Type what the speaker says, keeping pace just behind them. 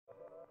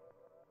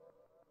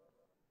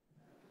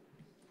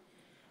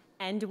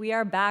And we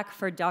are back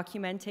for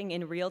documenting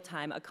in real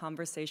time a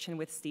conversation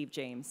with Steve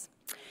James.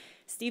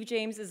 Steve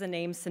James is a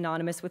name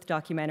synonymous with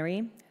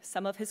documentary.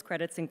 Some of his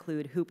credits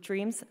include Hoop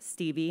Dreams,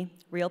 Stevie,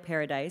 Real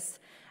Paradise,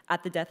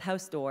 At the Death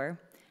House Door,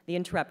 The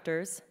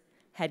Interrupters,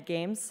 Head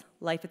Games,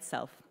 Life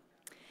Itself.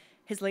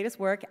 His latest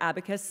work,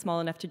 Abacus, Small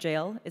Enough to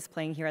Jail, is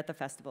playing here at the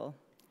festival.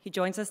 He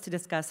joins us to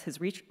discuss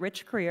his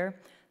rich career,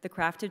 the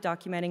craft of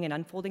documenting an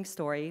unfolding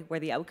story where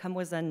the outcome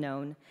was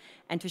unknown,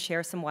 and to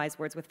share some wise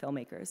words with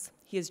filmmakers.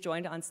 He is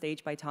joined on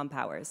stage by Tom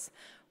Powers.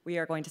 We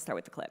are going to start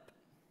with the clip.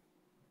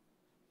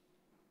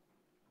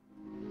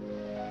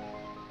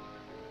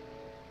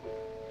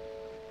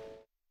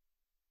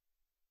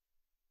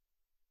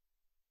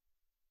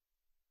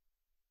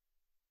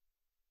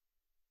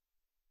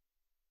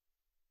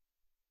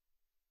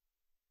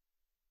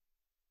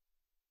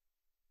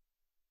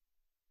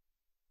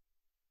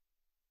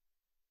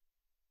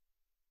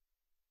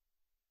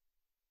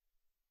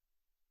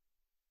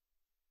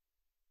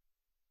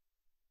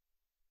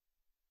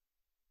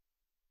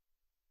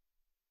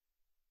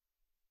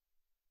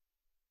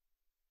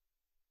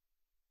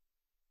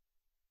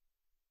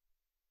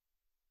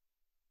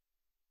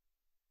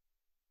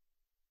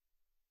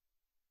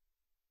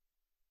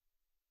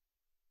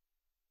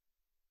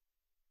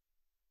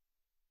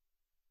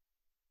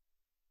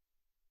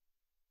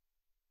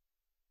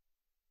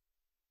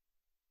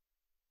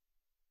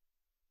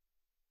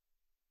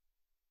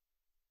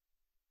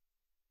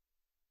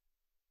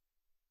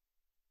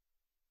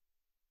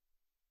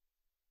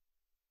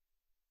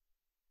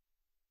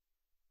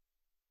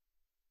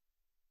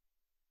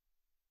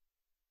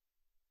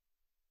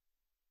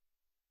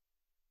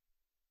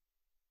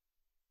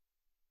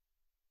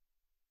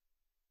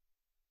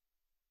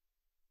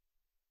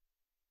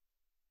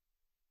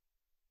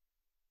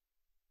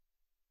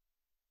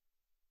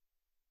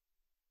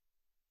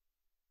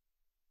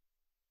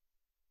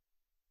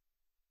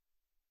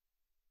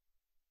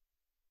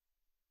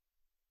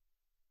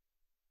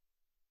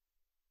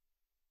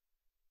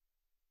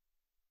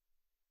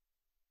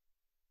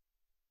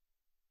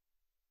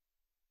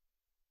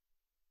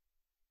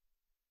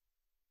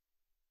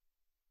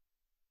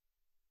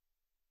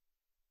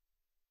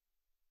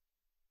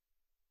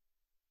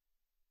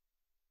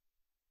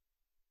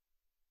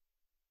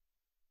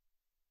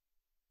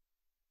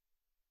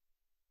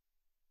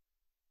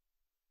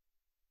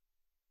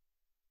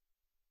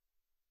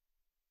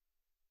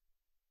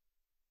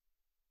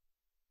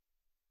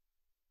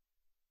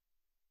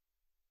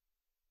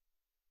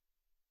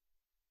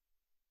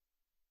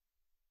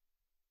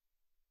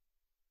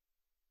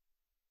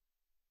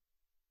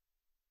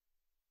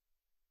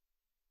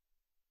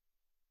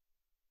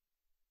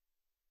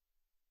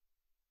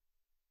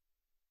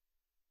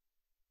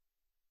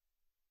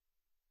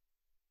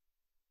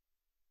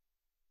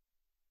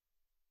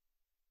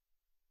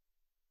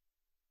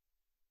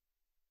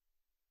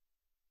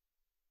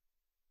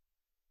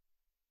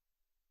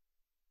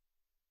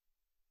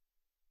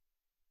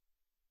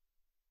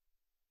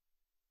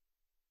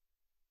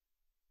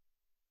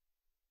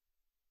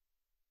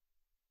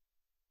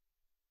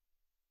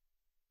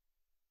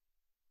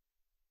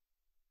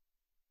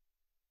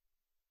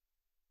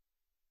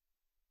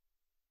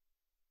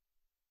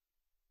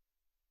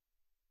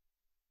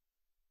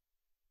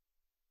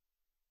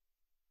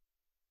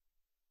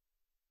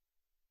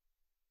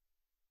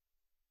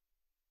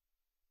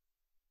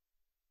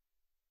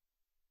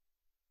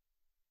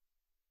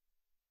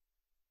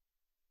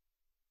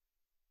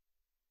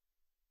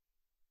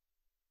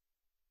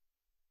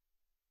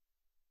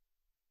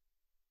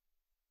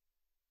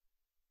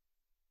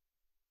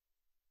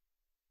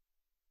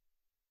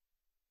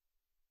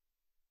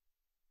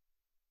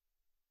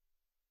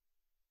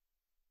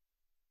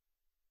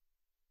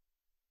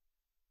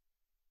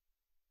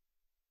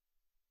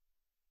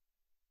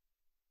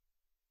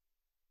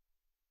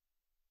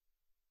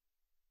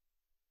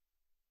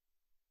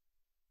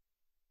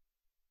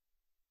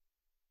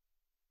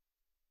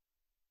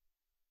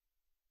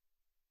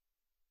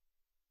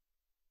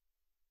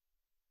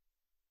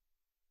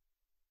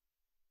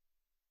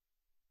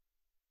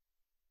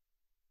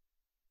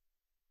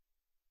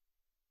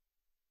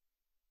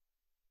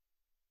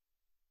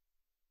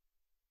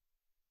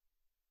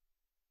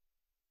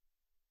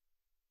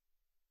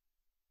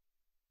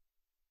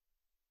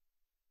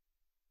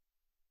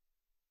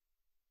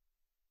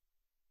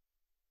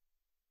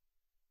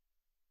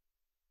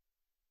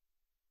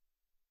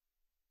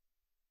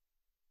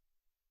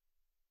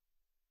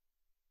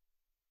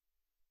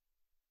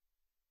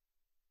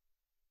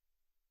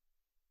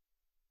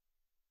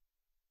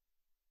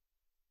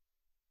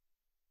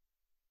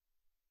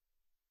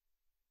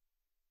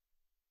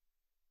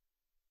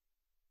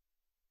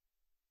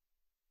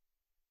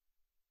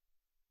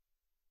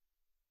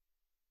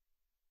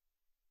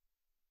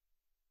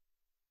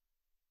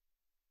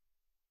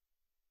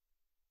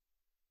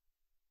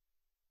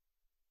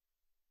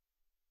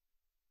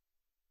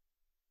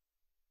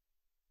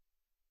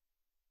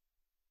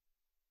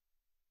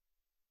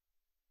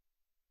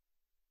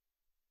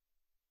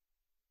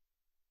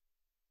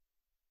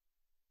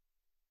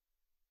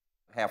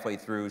 halfway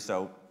through,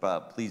 so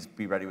please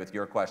be ready with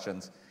your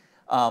questions.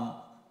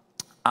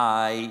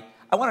 I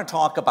want to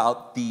talk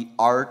about the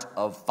art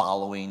of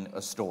following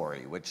a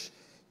story, which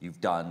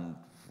you've done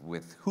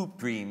with Hoop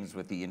Dreams,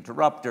 with The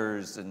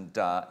Interrupters, and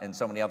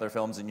so many other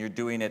films, and you're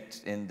doing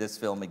it in this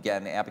film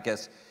again,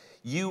 Abacus.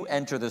 You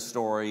enter the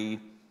story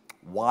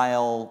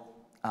while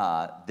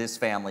this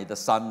family, the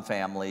Sun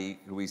family,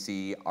 who we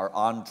see, are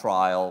on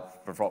trial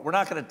for fraud. We're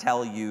not going to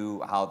tell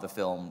you how the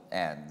film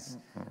ends,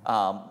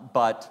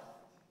 but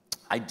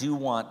I do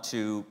want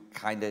to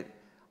kind of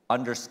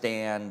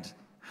understand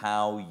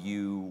how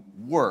you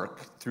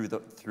work through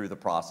the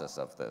process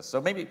of this.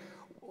 So maybe,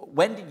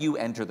 when did you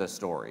enter the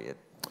story?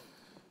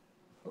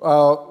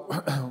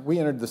 We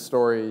entered the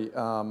story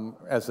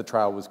as the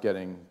trial was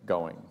getting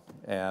going,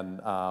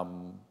 and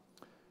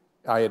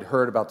I had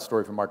heard about the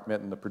story from Mark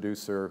Minton, the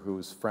producer,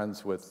 who's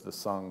friends with the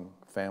Sung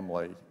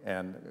family,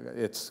 and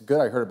it's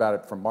good I heard about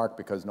it from Mark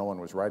because no one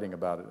was writing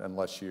about it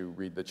unless you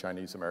read the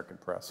Chinese American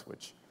press,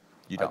 which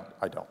you don't.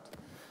 I don't.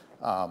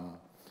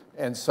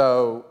 And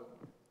so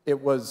it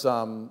was,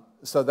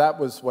 so that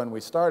was when we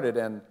started,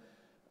 and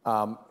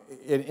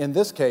in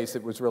this case,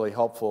 it was really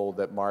helpful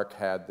that Mark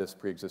had this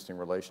pre-existing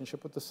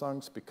relationship with the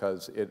Sungs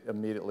because it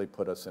immediately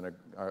put us in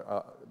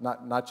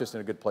not just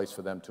in a good place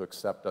for them to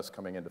accept us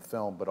coming into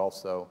film, but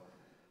also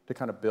to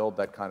kind of build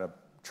that kind of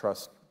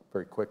trust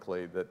very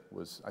quickly that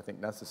was, I think,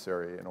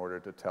 necessary in order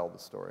to tell the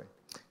story.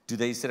 Do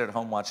they sit at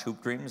home watch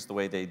Hoop Dreams the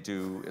way they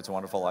do It's a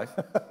Wonderful Life?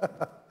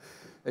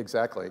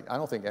 Exactly. I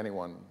don't think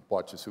anyone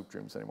watches Hoop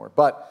Dreams anymore.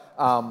 But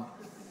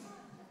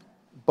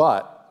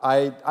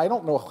I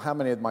don't know how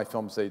many of my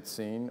films they'd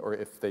seen or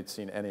if they'd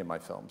seen any of my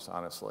films,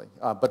 honestly.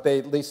 But they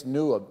at least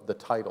knew of the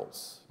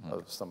titles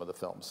of some of the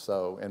films.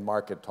 So, and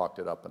Mark had talked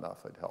it up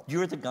enough, it helped.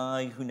 You're the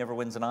guy who never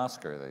wins an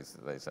Oscar,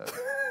 they said.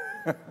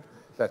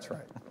 That's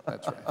right.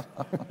 That's right.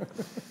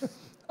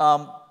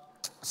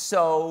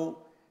 So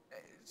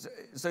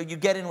you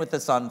get in with the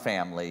Sun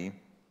family,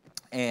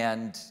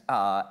 and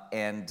a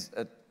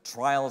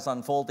trial is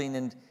unfolding,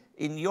 and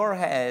in your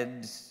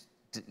head,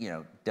 you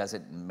know, does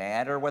it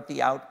matter what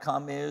the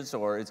outcome is,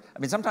 or is, I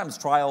mean, sometimes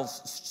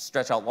trials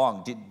stretch out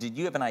long. Did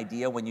you have an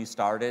idea when you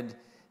started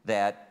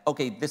that,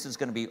 okay, this is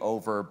going to be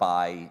over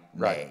by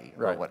May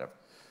or whatever?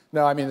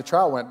 No, I mean, the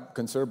trial went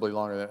considerably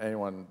longer than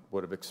anyone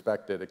would have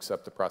expected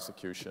except the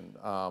prosecution.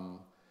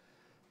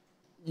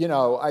 You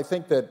know, I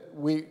think that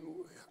we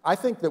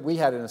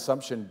had an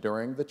assumption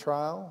during the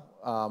trial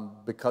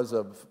because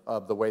of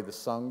the way the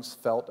Sungs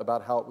felt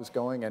about how it was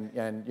going,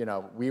 and you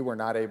know, we were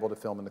not able to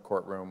film in the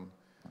courtroom,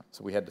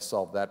 so we had to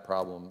solve that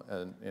problem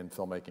in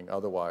filmmaking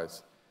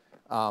otherwise.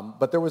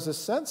 But there was a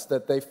sense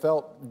that they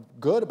felt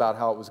good about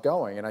how it was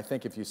going, and I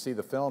think if you see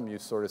the film, you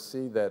sort of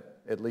see that,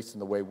 at least in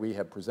the way we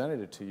have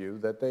presented it to you,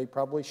 that they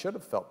probably should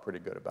have felt pretty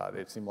good about it.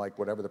 It seemed like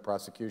whatever the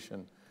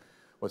prosecution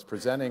was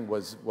presenting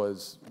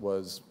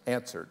was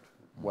answered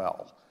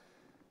well.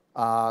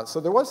 So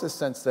there was this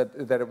sense that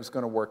it was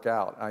going to work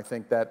out. I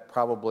think that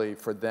probably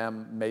for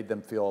them made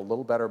them feel a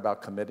little better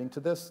about committing to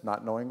this,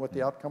 not knowing what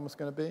the outcome was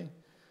going to be.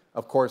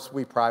 Of course,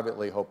 we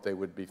privately hoped they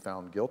would be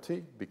found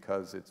guilty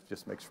because it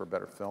just makes for a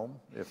better film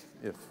if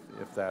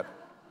that,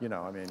 you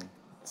know, I mean.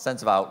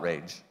 Sense of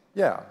outrage.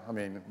 Yeah, I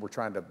mean, we're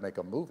trying to make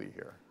a movie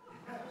here.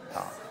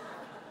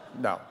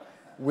 No,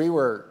 we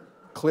were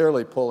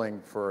clearly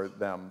pulling for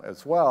them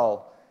as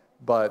well,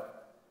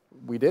 but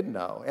we didn't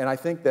know. And I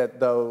think that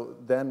though,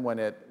 then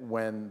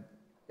when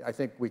I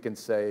think we can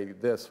say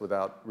this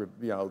without,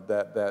 you know,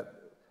 that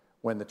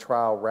when the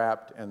trial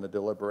wrapped and the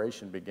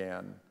deliberation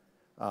began,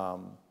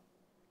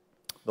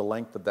 the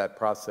length of that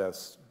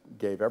process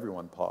gave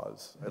everyone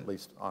pause, at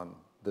least on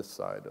this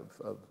side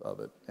of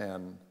it.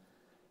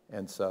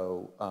 And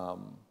so,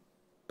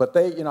 but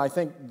they, you know, I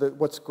think that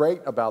what's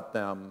great about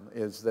them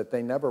is that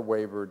they never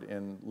wavered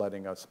in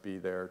letting us be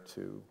there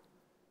to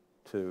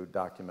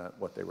document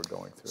what they were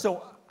going through.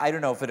 So I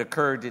don't know if it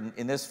occurred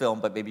in this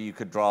film, but maybe you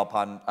could draw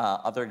upon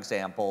other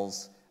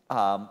examples.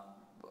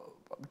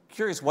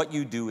 Curious what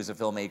you do as a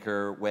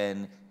filmmaker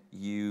when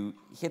you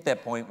hit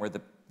that point where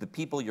the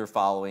people you're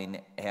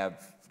following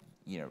have,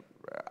 you know,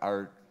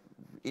 are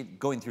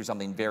going through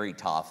something very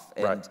tough,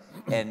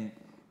 and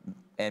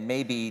and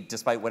maybe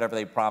despite whatever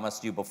they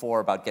promised you before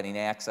about getting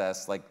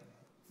access, like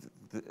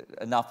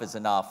enough is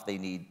enough.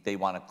 They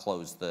want to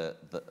close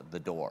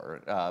the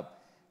door.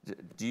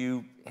 Do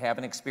you have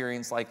an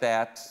experience like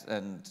that,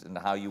 and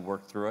how you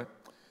work through it?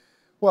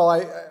 Well,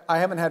 I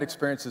haven't had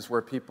experiences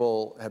where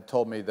people have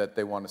told me that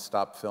they want to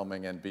stop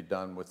filming and be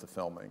done with the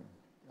filming,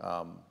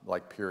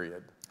 like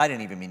period. I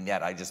didn't even mean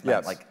that. I just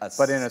meant like a...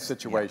 but in a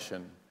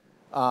situation.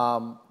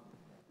 Yeah,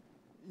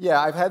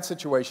 yeah, I've had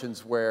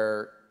situations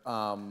where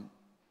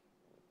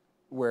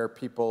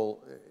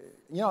people,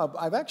 you know,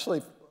 I've actually,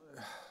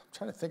 I'm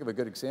trying to think of a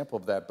good example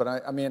of that, but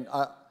I mean,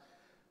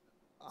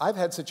 I've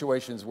had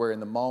situations where in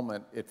the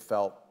moment it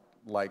felt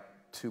like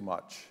too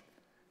much.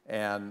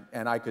 And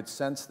I could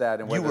sense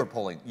that. And you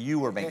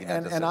were making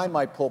that decision. And I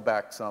might pull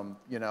back some,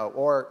 you know,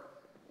 or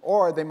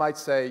Or they might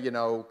say,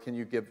 can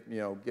you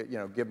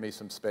give me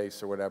some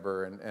space or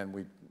whatever, and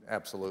we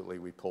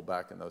pull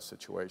back in those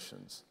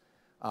situations.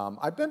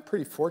 I've been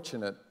pretty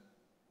fortunate,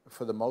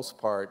 for the most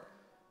part,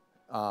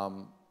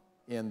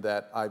 in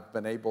that I've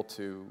been able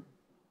to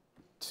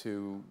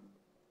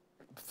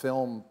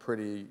film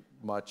pretty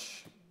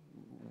much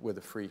with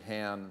a free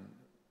hand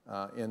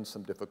in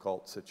some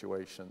difficult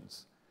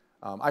situations.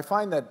 I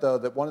find that, though,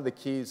 that one of the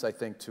keys, I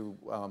think, to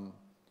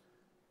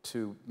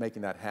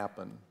making that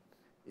happen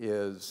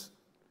is,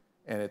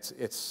 and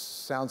it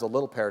sounds a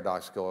little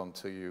paradoxical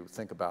until you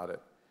think about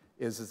it,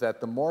 is that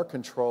the more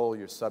control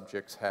your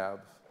subjects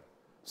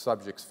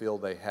feel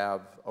they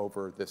have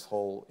over this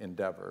whole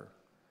endeavor,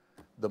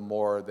 the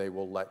more they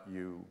will let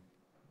you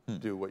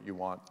do what you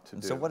want to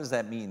do. So what does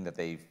that mean, that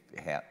they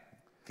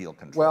feel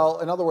control? Well,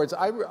 in other words,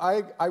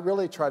 I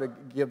really try to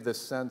give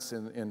this sense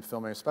in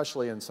filming,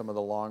 especially in some of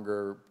the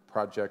longer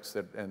projects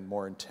and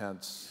more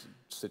intense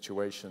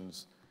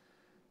situations,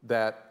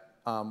 that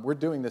we're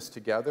doing this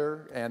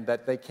together, and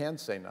that they can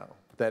say no.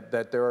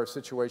 That there are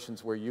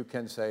situations where you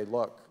can say,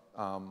 look,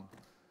 I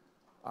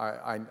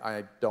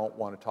don't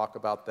want to talk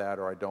about that,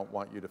 or I don't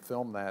want you to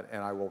film that,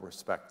 and I will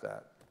respect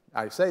that.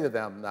 I say to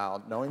them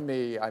now, knowing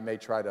me, I may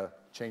try to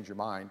change your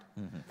mind,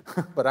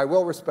 but I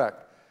will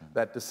respect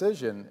that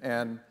decision.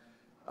 And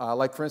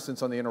like, for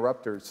instance, on The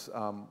Interrupters,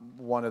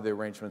 one of the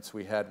arrangements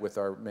we had with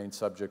our main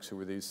subjects, who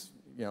were these,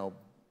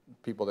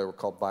 people that were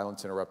called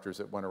violence interrupters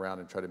that went around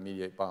and tried to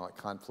mediate violent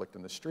conflict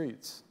in the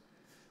streets,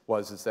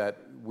 is that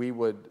we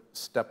would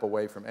step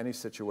away from any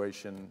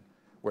situation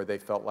where they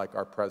felt like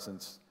our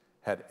presence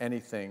had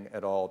anything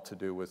at all to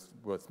do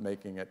with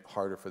making it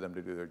harder for them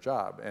to do their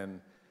job.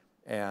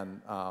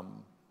 And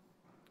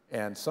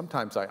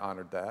sometimes I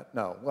honored that.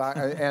 No,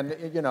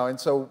 and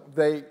so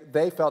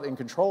they felt in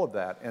control of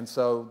that, and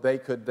so they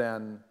could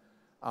then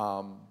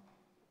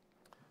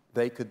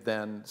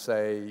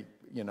say,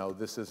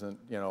 this isn't,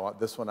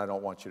 this one I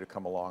don't want you to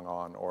come along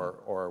on,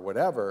 or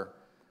whatever.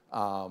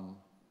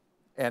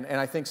 And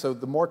I think so.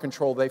 The more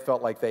control they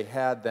felt like they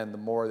had, then the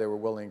more they were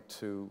willing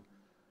to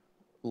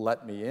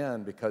let me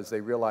in, because they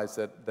realized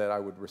that I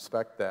would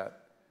respect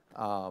that.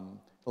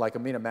 Like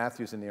Amina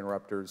Matthews in The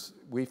Interrupters,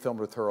 we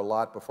filmed with her a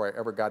lot before I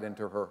ever got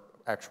into her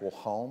actual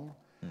home,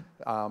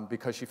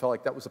 because she felt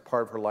like that was a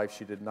part of her life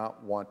she did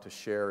not want to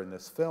share in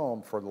this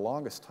film for the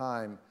longest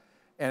time.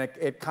 And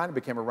it kind of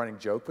became a running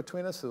joke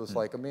between us. It was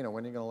like, Amina,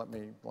 when are you going to let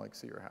me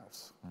see your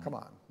house? Come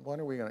on, when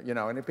are we going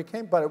to, and it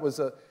became, but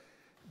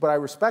I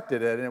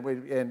respected it,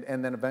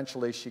 and then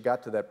eventually she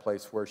got to that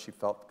place where she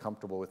felt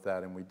comfortable with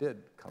that, and we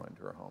did come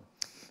into her home.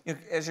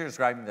 As you're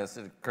describing this,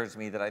 it occurs to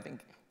me that I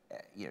think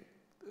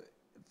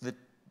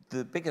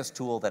the biggest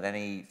tool that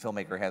any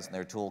filmmaker has in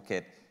their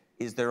toolkit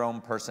is their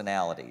own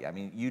personality. I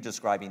mean, you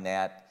describing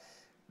that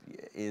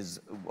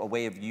is a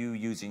way of you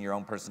using your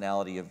own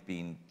personality of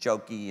being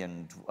jokey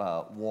and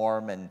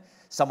warm, and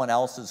someone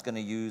else is going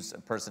to use a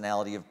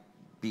personality of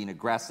being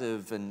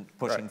aggressive and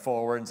pushing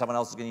forward, and someone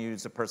else is going to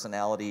use a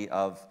personality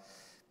of,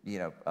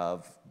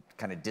 of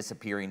kind of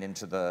disappearing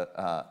into the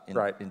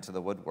into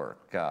the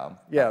woodwork.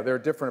 Yeah, there are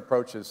different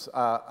approaches.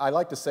 I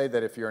like to say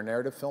that if you're a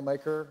narrative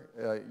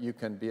filmmaker, you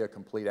can be a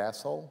complete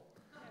asshole,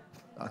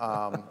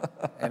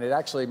 and it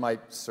actually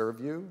might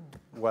serve you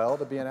well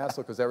to be an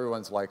asshole, because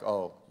everyone's like,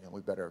 oh, we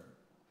better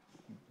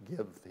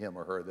give him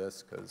or her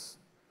this because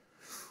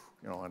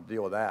you don't want to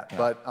deal with that.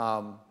 Yeah.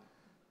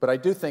 But I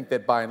do think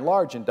that by and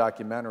large in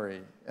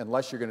documentary,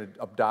 unless you're going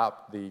to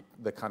adopt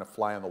the kind of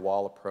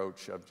fly-on-the-wall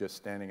approach of just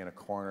standing in a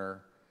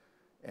corner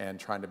and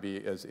trying to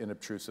be as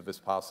inobtrusive as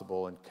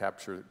possible and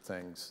capture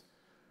things,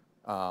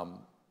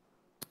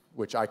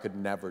 which I could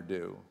never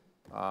do.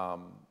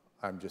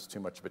 I'm just too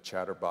much of a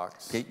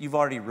chatterbox. Okay, you've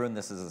already ruined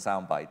this as a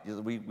soundbite.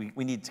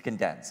 We need to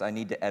condense. I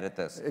need to edit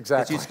this.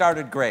 Exactly. But you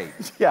started great.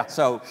 Yeah.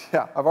 So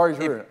yeah, I've already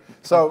ruined it.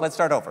 So let's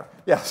start over.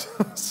 Yes.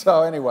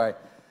 So anyway,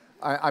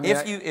 I mean,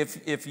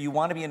 if you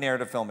want to be a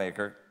narrative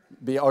filmmaker,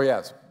 be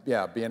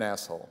an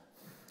asshole.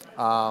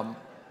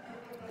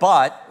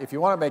 But if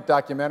you want to make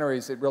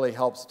documentaries, it really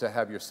helps to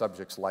have your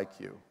subjects like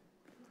you.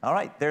 All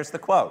right, there's the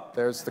quote.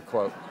 There's the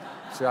quote.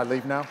 Should I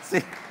leave now?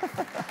 See?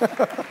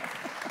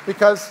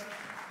 Because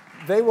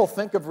they will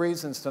think of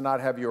reasons to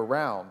not have you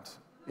around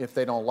if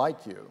they don't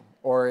like you,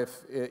 or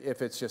if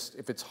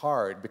it's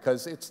hard,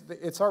 because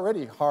it's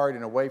already hard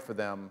in a way for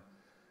them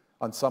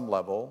on some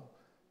level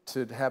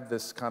to have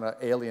this kind of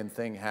alien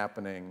thing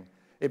happening.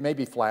 It may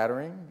be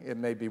flattering, it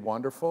may be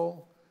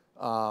wonderful,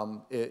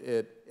 and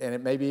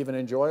it may be even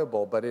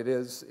enjoyable, but it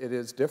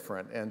is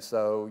different, and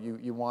so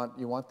you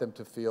want them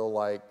to feel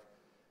like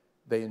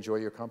they enjoy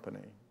your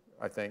company.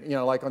 I think,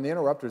 like on The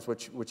Interrupters,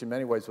 which in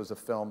many ways was a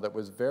film that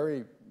was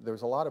there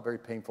was a lot of very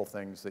painful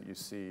things that you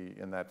see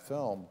in that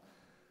film.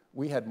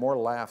 We had more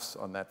laughs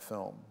on that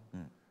film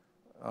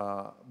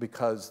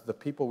because the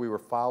people we were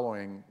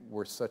following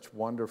were such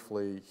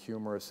wonderfully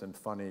humorous and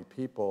funny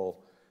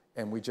people,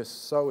 and we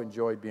just so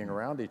enjoyed being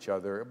around each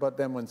other. But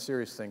then when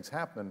serious things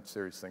happen,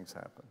 serious things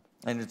happen.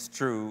 And it's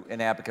true in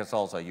Abacus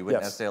also. You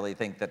wouldn't necessarily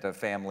think that a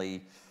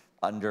family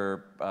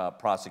under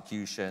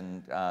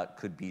prosecution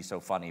could be so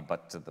funny,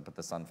 but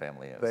the Sun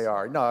family is. They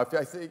are. No,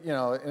 I think, you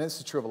know, and this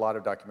is true of a lot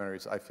of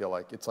documentaries, I feel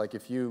like. It's like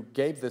if you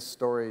gave this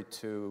story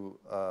to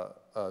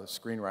a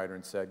screenwriter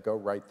and said, go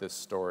write this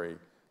story,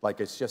 like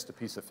it's just a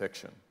piece of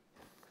fiction,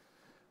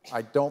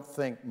 I don't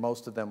think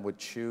most of them would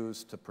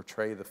choose to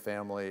portray the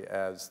family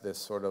as this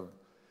sort of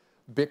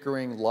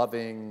bickering,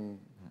 loving,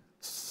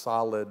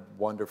 solid,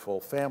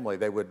 wonderful family.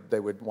 They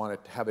would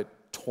want to have it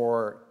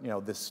tore, you know,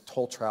 this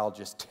whole trial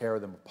just tear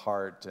them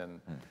apart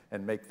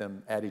and make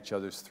them at each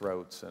other's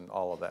throats and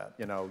all of that.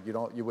 You know,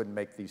 you wouldn't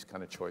make these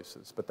kind of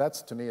choices. But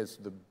that's, to me, is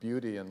the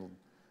beauty, and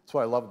that's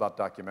what I love about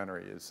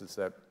documentary is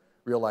that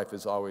real life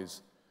is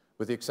always,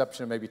 with the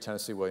exception of maybe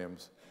Tennessee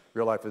Williams,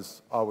 real life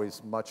is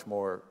always much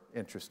more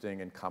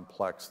interesting and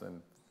complex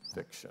than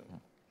fiction,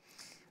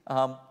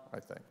 I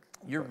think.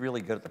 You're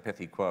really good at the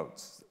pithy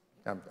quotes.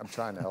 I'm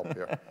trying to help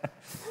you.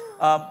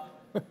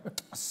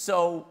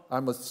 So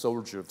I'm a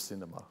soldier of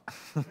cinema.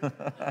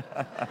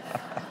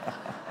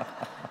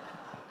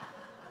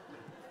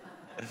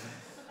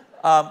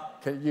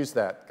 Can you use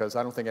that? Because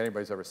I don't think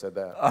anybody's ever said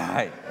that. All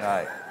right,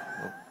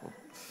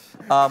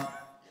 all right.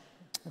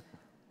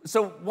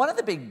 So one of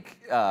the big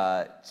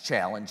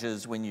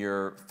challenges when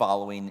you're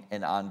following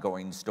an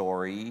ongoing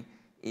story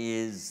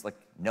is like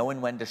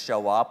knowing when to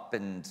show up,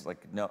 and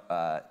like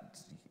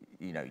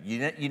you know,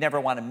 you never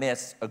want to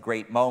miss a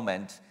great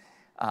moment.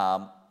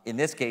 In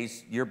this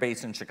case, you're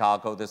based in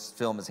Chicago. This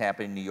film is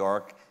happening in New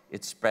York.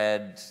 It's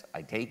spread,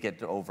 I take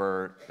it,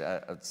 over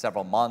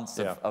several months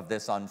of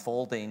this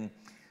unfolding.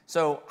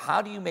 So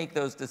how do you make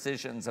those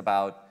decisions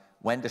about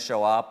when to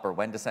show up or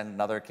when to send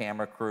another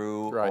camera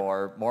crew,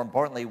 or more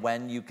importantly,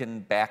 when you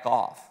can back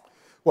off?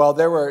 Well,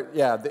 there were,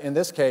 in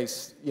this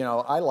case, you know,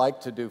 I like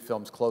to do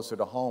films closer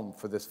to home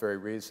for this very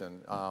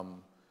reason.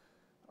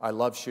 I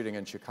love shooting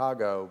in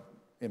Chicago,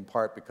 in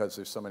part because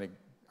there's so many,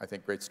 I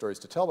think, great stories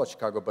to tell about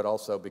Chicago, but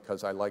also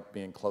because I like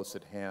being close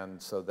at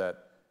hand so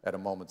that at a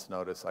moment's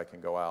notice I can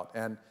go out.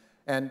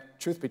 And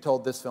truth be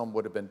told, this film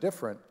would have been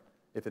different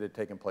if it had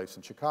taken place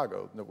in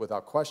Chicago,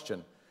 without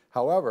question.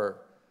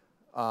 However,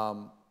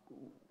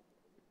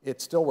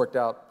 it still worked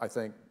out, I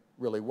think,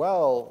 really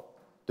well,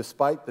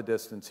 despite the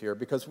distance here,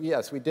 because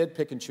we did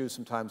pick and choose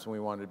sometimes when we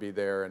wanted to be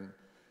there, and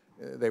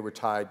they were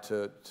tied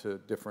to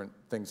different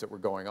things that were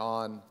going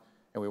on,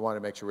 and we wanted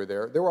to make sure we were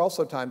there. There were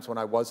also times when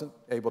I wasn't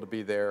able to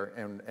be there,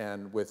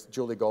 and with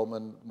Julie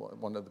Goldman,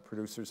 one of the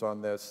producers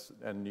on this,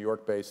 and New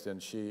York-based,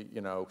 and she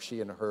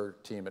and her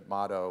team at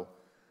Motto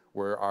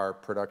were our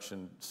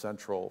production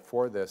central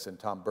for this, and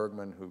Tom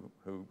Bergman,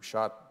 who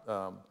shot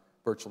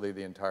virtually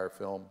the entire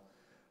film,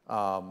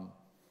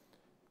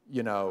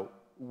 you know,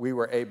 we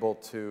were able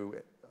to,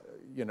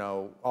 you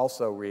know,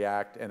 also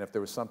react, and if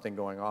there was something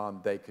going on,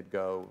 they could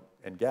go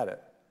and get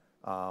it,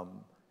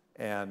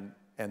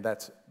 and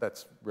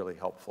that's really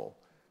helpful.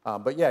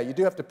 But yeah, you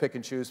do have to pick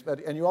and choose,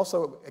 and you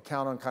also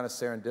count on kind of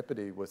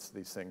serendipity with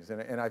these things.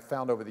 And I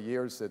found over the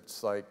years,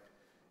 it's like,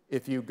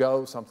 if you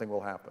go, something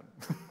will happen.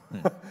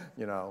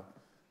 You know,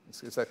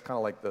 it's that kind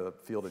of like the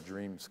Field of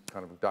Dreams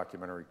kind of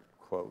documentary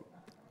quote.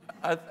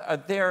 Are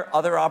there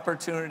other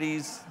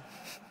opportunities?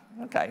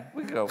 Okay,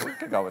 we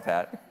could go with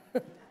that.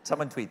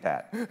 Someone tweet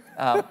that.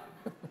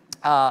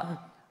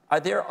 Are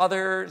there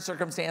other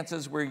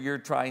circumstances where you're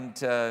trying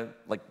to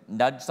like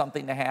nudge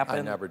something to happen?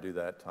 I never do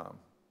that, Tom.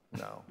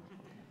 No.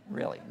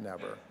 Really?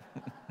 Never.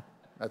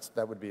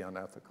 That would be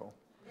unethical.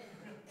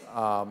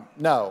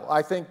 No,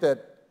 I think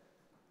that.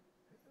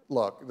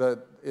 Look,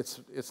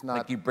 it's not.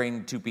 Like you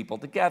bring two people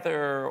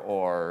together,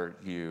 or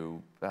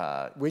you.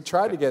 We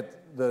tried to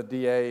get the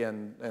DA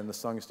and the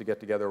Sungs to get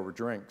together over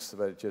drinks,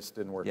 but it just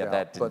didn't work out. Yeah,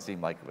 that didn't seem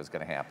like it was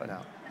going to happen. No,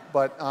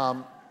 but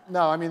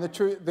no, I mean the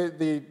truth.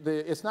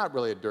 It's not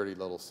really a dirty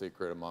little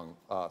secret among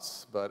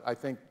us, but I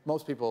think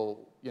most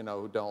people, you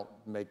know, who don't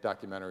make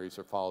documentaries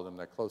or follow them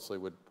that closely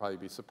would probably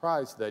be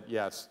surprised that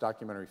yes,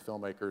 documentary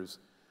filmmakers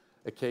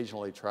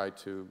occasionally try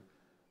to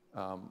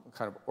kind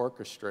of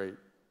orchestrate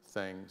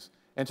things.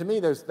 And to me,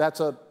 that's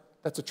a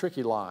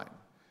tricky line.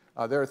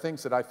 There are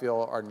things that I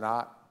feel are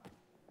not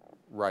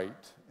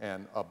right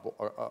and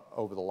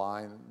over the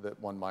line that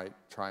one might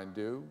try and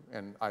do,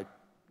 and and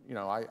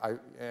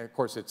of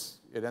course it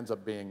ends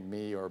up being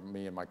me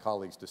and my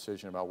colleagues'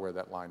 decision about where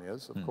that line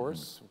is, of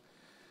course.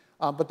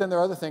 But then there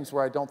are other things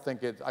where I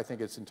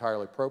think it's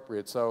entirely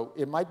appropriate. So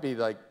it might be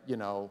like, you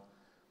know,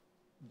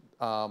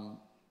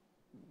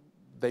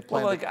 they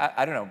plan. Well, like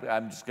I don't know.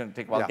 I'm just going to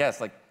take a wild guess.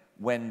 Like,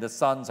 when the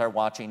sons are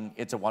watching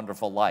It's a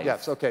Wonderful Life.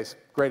 Yes, okay,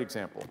 great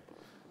example.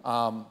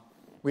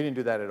 We didn't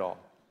do that at all.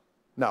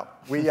 No,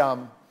 we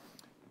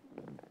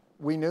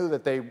knew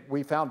that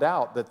we found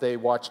out that they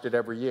watched it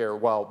every year.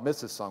 Well,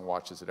 Mrs. Sung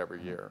watches it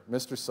every year.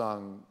 Mr.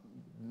 Sung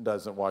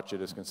doesn't watch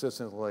it as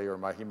consistently, or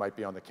he might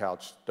be on the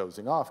couch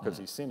dozing off because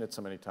he's seen it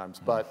so many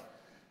times. But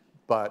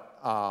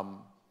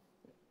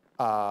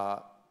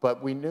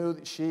we knew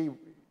that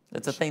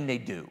It's a thing they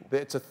do.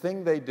 It's a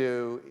thing they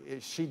do.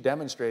 She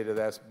demonstrated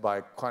that by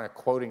kind of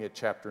quoting it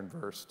chapter and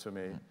verse to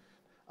me.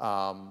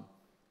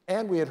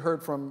 And we had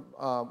heard from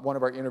one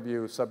of our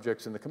interview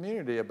subjects in the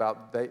community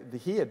about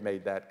he had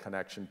made that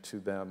connection to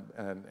them,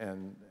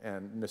 and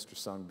Mr.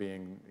 Sung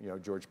being, you know,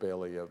 George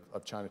Bailey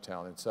of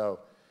Chinatown. And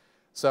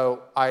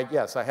so I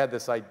had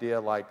this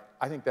idea, like,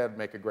 I think that would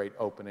make a great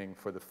opening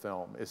for the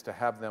film, is to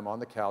have them on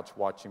the couch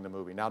watching the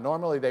movie. Now,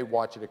 normally they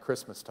watch it at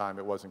Christmas time.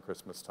 It wasn't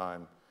Christmas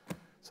time.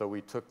 So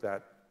we took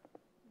that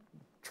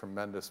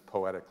tremendous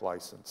poetic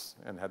license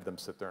and had them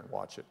sit there and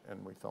watch it,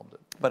 and we filmed it.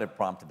 But it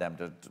prompted them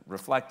to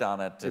reflect on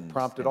it. It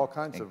prompted all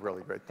kinds of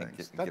really great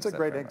things. That's a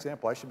great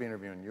example. I should be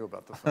interviewing you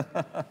about the film.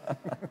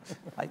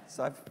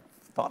 I've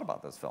thought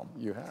about this film.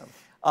 You have.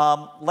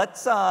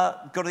 Let's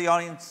go to the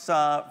audience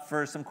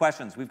for some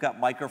questions. We've got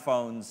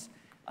microphones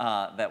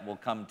that will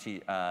come to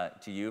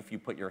you if you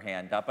put your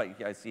hand up.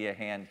 I see a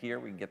hand here.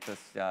 We can get this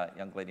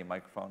young lady a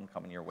microphone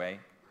coming your way.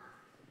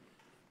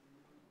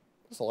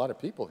 There's a lot of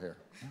people here.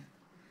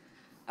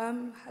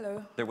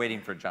 Hello. They're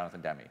waiting for Jonathan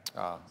Demme.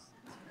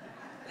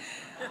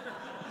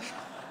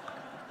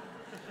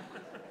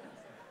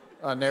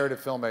 A narrative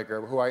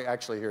filmmaker who I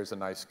actually hear is a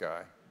nice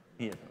guy.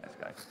 He is a nice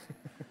guy.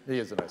 He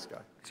is a nice guy.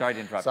 Sorry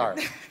to interrupt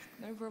Sorry. you.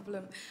 No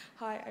problem.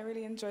 Hi, I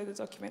really enjoyed the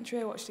documentary.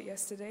 I watched it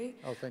yesterday.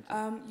 Oh, thank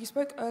you. You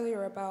spoke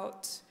earlier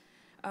about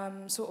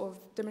sort of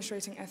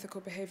demonstrating ethical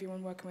behavior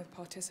when working with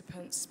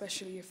participants,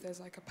 especially if there's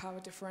like a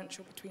power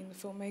differential between the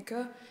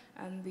filmmaker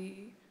and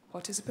the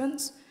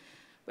participants.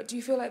 But do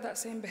you feel like that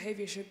same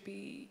behavior should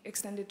be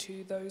extended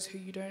to those who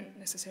you don't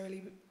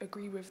necessarily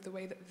agree with the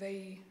way that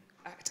they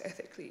act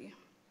ethically?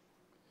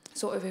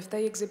 Sort of if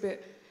they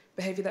exhibit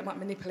behavior that might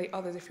manipulate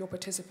others, if your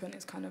participant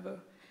is kind of a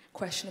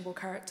questionable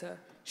character,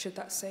 should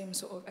that same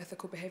sort of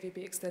ethical behavior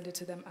be extended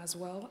to them as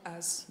well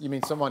as... You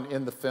mean someone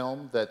in the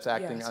film that's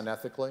acting Yes.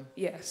 unethically?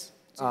 Yes.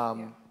 So,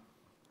 yeah.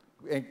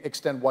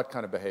 Extend what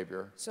kind of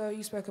behavior? So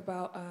you spoke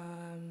about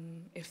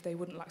if they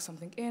wouldn't like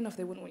something in, if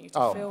they wouldn't want you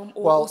to film,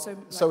 or well, also...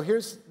 Like, so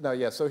here's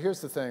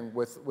the thing,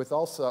 with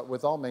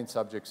all main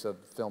subjects of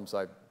films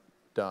I've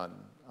done,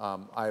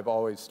 I've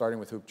always, starting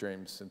with Hoop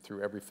Dreams and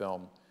through every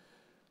film,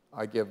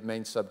 I give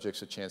main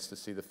subjects a chance to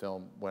see the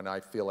film when I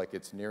feel like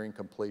it's nearing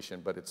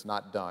completion, but it's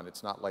not done.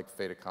 It's not like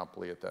fait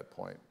accompli at that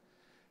point.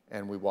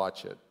 And we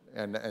watch it.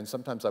 And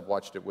sometimes I've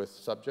watched it with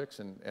subjects,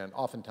 and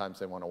oftentimes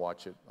they want to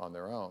watch it on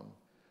their own.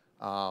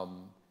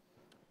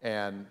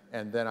 And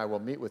then I will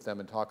meet with them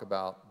and talk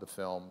about the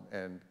film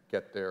and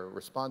get their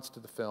response to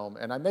the film.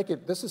 And I make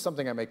it, this is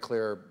something I make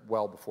clear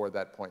well before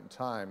that point in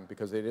time,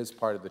 because it is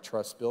part of the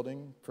trust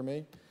building for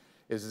me,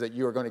 is that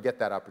you are going to get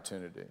that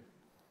opportunity.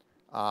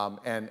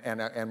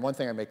 And one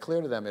thing I make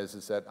clear to them is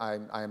that I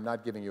am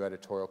not giving you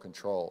editorial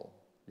control.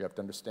 You have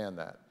to understand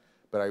that.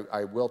 But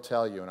I will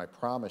tell you, and I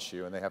promise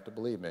you, and they have to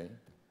believe me,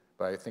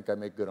 but I think I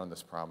make good on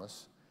this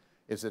promise,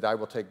 is that I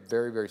will take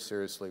very, very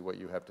seriously what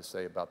you have to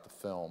say about the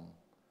film.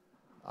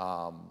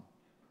 And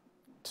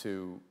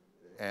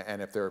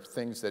if there are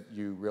things that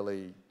you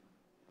really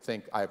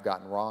think I've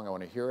gotten wrong, I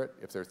want to hear it.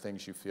 If there are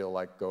things you feel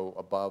like go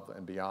above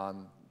and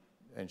beyond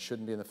and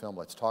shouldn't be in the film,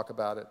 let's talk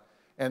about it.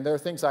 And there are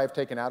things I have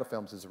taken out of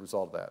films as a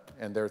result of that.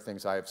 And there are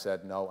things I have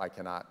said, no, I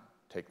cannot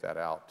take that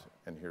out,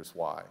 and here's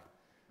why.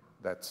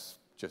 That's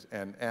just,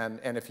 and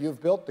if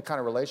you've built the kind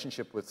of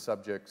relationship with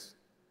subjects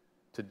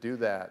to do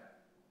that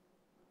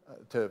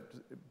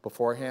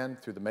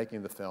beforehand through the making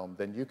of the film,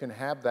 then you can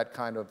have that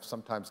kind of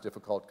sometimes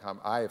difficult,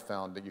 I have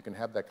found that you can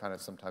have that kind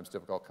of sometimes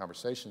difficult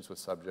conversations with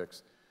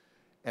subjects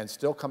and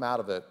still come out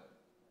of it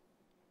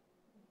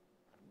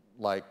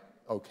like,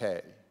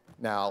 okay.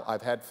 Now,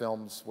 I've had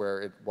films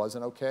where it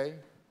wasn't okay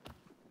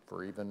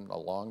for even a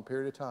long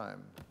period of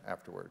time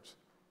afterwards.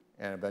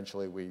 And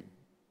eventually we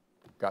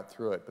got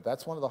through it. But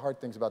that's one of the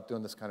hard things about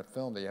doing this kind of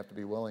film, that you have to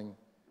be willing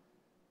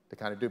to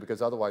kind of do,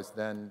 because otherwise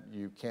then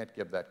you can't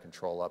give that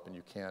control up and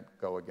you can't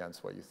go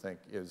against what you think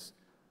is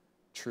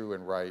true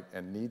and right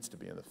and needs to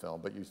be in the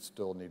film, but you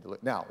still need to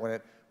look. Now, when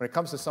it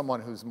comes to someone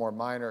who's more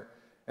minor,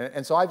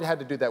 and so I've had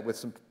to do that with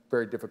some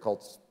very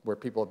difficult, where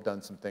people have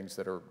done some things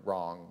that are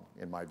wrong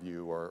in my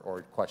view,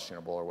 or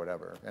questionable or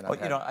whatever. And well,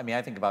 you know, I mean,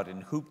 I think about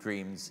in Hoop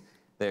Dreams,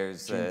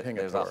 there's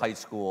a high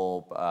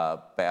school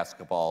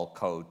basketball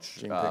coach.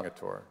 Gene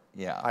Pingator.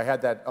 Yeah. I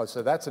had that,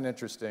 so that's an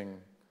interesting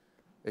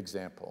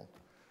example.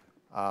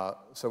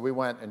 So we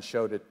went and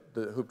showed it,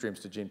 the Hoop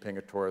Dreams, to Gene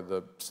Pingator,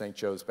 the St.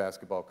 Joe's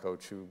basketball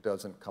coach, who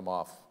doesn't come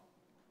off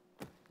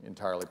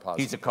entirely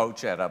positive. He's a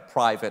coach at a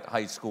private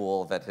high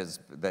school that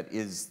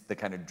is the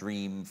kind of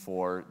dream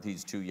for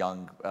these two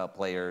young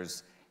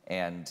players,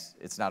 and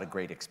it's not a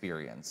great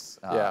experience.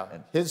 Yeah,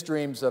 his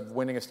dreams of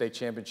winning a state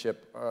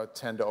championship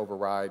tend to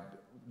override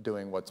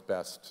doing what's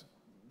best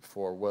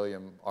for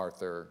William,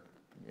 Arthur,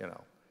 you know.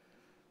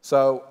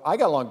 So I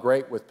got along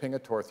great with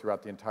Pingator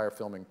throughout the entire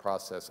filming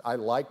process. I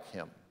liked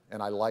him,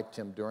 and I liked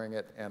him during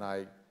it, and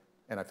I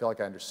feel like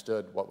I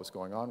understood what was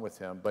going on with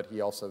him, but he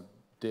also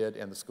did,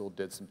 and the school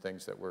did, some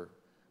things that were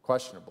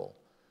questionable,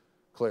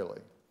 clearly.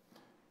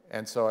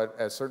 And so at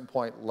a certain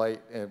point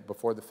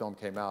before the film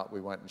came out,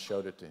 we went and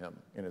showed it to him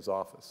in his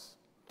office.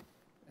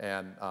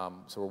 And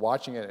so we're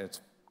watching it, and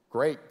it's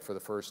great for the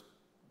first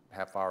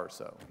half hour or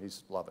so.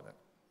 He's loving it.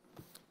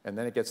 And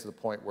then it gets to the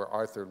point where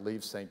Arthur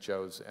leaves St.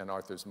 Joe's, and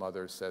Arthur's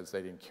mother says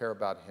they didn't care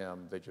about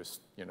him. They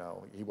just, you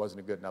know, he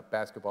wasn't a good enough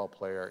basketball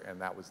player, and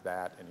that was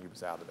that, and he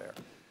was out of there.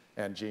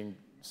 And Gene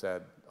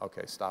said,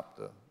 okay, stop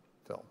the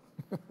film.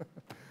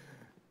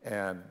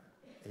 And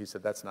he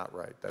said, that's not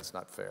right. That's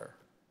not fair.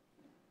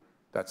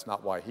 That's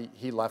not why.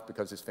 He left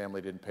because his family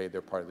didn't pay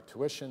their part of the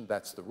tuition.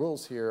 That's the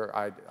rules here.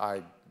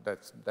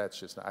 That's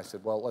just not. I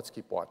said, well, let's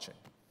keep watching.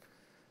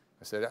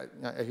 I said,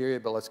 I hear you,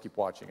 but let's keep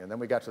watching. And then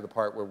we got to the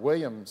part where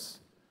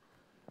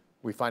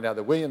we find out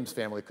that Williams'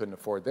 family couldn't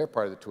afford their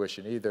part of the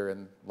tuition either,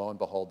 and lo and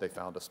behold, they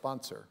found a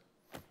sponsor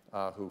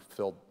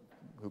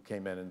who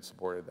came in and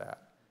supported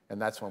that.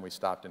 And that's when we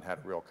stopped and had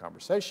a real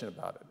conversation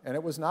about it. And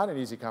it was not an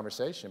easy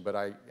conversation, but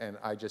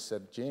I just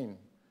said, Gene,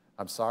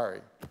 I'm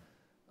sorry,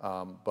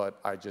 but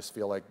I just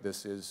feel like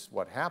this is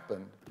what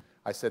happened.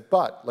 I said,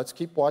 but let's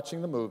keep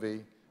watching the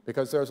movie,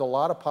 because there's a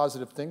lot of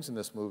positive things in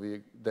this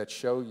movie that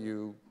show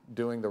you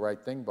doing the right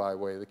thing by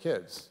way of the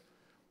kids.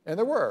 And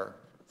there were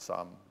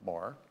some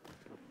more.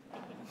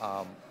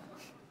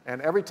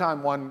 And every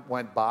time one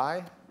went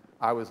by,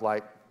 I was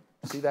like,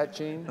 see that,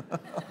 Gene?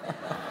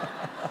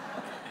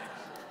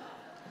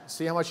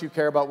 See how much you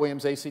care about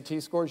William's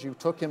ACT scores? You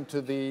took him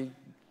to the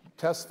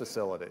test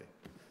facility.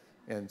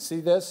 And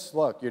see this?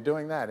 Look, you're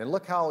doing that. And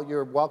look how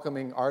you're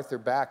welcoming Arthur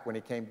back when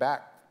he came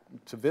back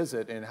to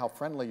visit, and how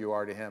friendly you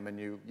are to him, and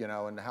you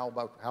know, and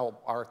how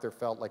Arthur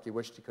felt like he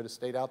wished he could have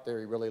stayed out there.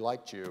 He really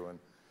liked you. And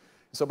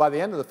so by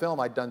the end of the film,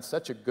 I'd done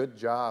such a good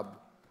job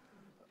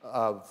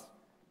of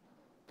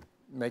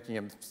making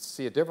him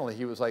see it differently.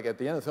 He was like, at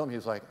the end of the film, he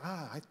was like,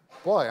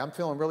 boy, I'm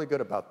feeling really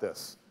good about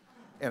this.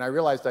 And I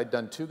realized I'd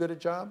done too good a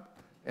job.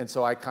 And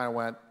so I kind of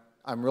went,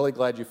 I'm really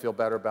glad you feel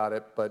better about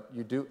it, but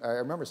you do, I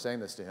remember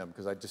saying this to him,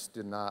 because I just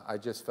did not, I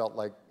felt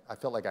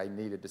like I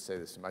needed to say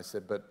this to him. I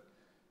said, but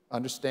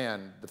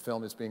understand, the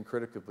film is being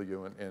critical of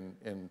you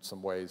in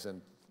some ways,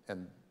 and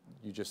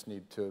you just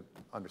need to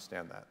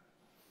understand that.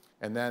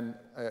 And then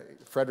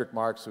Frederick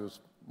Marks, who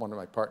was one of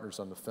my partners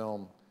on the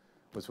film,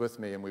 was with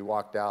me, and we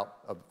walked out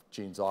of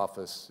Gene's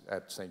office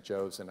at St.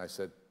 Joe's, and I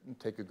said,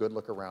 take a good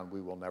look around,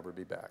 we will never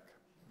be back.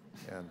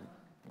 And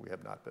we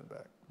have not been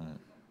back. Mm.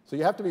 So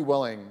you have to be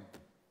willing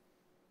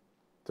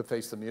to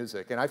face the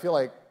music. And I feel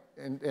like,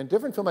 and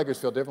different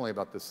filmmakers feel differently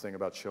about this thing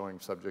about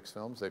showing subjects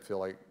films. They feel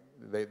like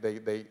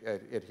they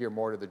adhere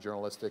more to the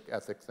journalistic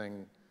ethic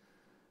thing,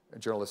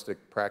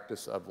 journalistic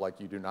practice of, like,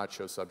 you do not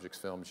show subjects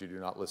films, you do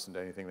not listen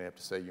to anything they have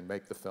to say, you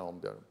make the film,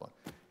 blah, blah,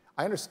 blah.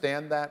 I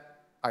understand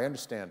that. I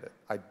understand it.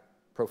 I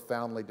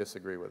profoundly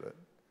disagree with it,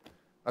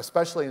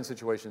 especially in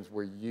situations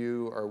where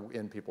you are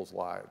in people's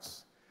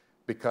lives,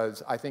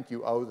 because I think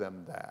you owe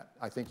them that.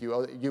 I think you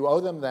owe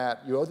them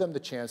that. You owe them the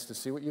chance to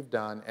see what you've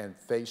done and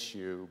face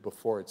you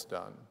before it's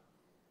done,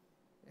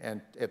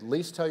 and at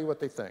least tell you what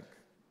they think.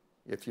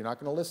 If you're not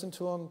going to listen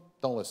to them,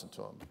 don't listen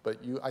to them. But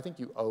I think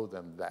you owe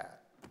them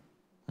that.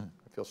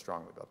 I feel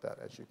strongly about that,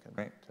 as you can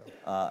tell.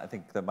 I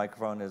think the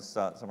microphone is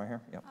somewhere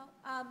here. Yep.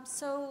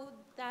 So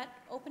that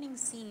opening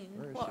scene,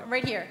 well,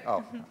 right here.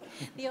 Oh.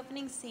 The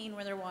opening scene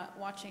where they're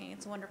watching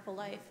It's a Wonderful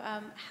Life.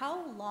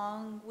 How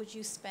long would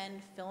you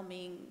spend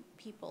filming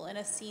people in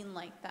a scene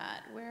like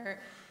that,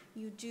 where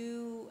you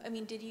do, I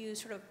mean, did you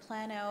sort of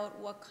plan out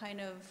what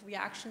kind of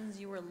reactions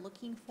you were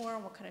looking for,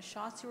 and what kind of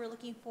shots you were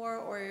looking for,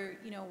 or,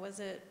 you know,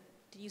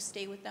 did you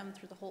stay with them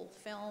through the whole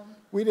film?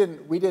 We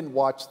didn't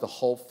watch the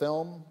whole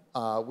film.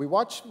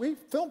 We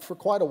filmed for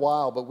quite a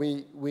while, but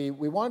we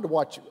wanted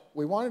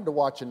to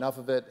watch enough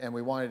of it, and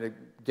we wanted to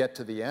get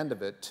to the end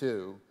of it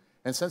too.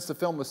 And since the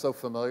film was so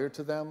familiar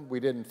to them, we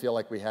didn't feel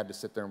like we had to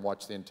sit there and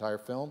watch the entire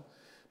film.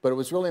 But it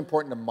was really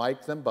important to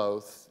mic them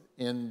both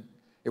in.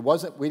 We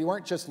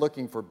weren't just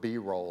looking for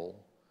B-roll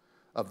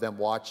of them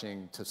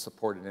watching to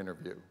support an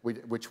interview,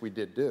 which we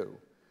did do.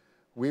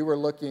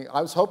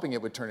 I was hoping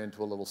it would turn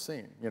into a little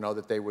scene, you know,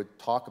 that they would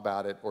talk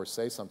about it or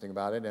say something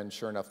about it, and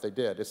sure enough they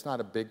did. It's not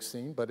a big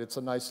scene, but it's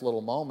a nice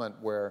little moment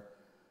where,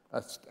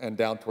 and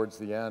down towards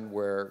the end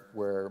where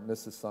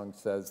Mrs. Sung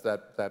says,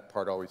 that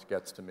part always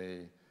gets to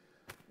me,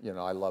 you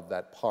know, I love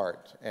that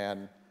part.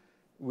 And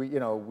we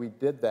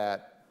did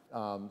that,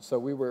 so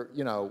we were,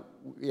 you know,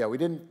 yeah, we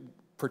didn't,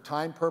 for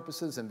time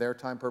purposes and their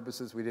time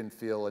purposes, we didn't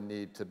feel a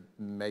need to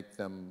make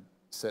them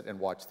sit and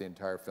watch the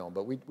entire film.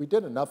 But we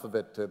did enough of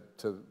it to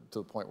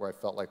the point where I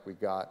felt like we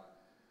got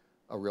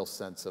a real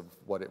sense of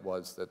what it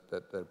was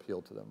that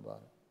appealed to them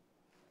about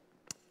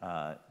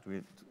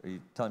it. Are you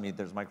telling me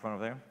there's a microphone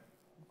over there?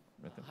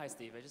 Hi,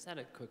 Steve. I just had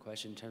a quick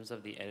question in terms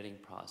of the editing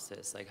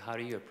process. Like, how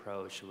do you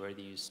approach, where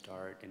do you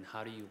start, and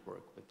how do you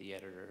work with the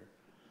editor?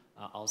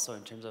 Also,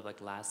 in terms of like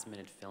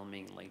last-minute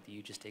filming, like, do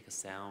you just take a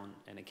sound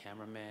and a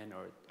cameraman,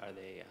 or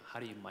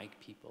how do you mic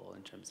people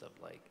in terms of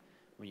like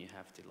when you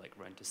have to like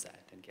run to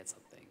set and get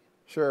something?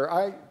 Sure,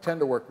 I tend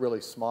to work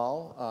really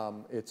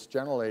small. It's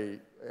generally,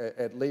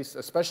 at least,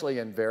 especially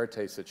in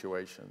verite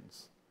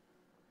situations,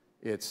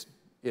 it's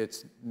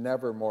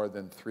never more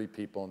than 3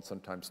 people and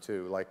sometimes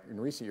 2. Like in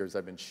recent years,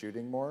 I've been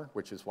shooting more,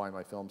 which is why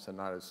my films are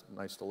not as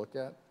nice to look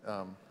at.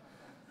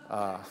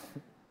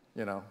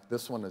 You know,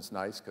 this one is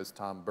nice because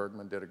Tom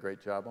Bergman did a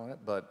great job on it,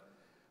 but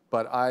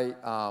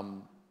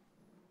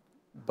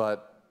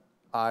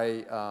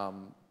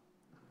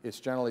it's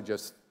generally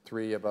just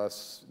 3 of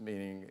us,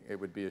 meaning it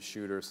would be a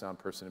shooter, a sound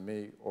person, and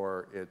me,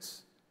 or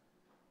it's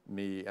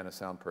me and a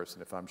sound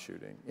person if I'm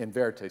shooting. In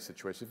verite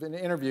situations, in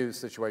interview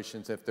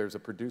situations, if there's a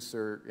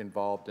producer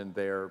involved in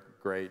there,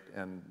 great,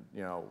 and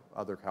you know,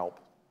 other help,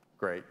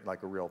 great,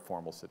 like a real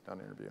formal sit-down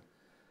interview.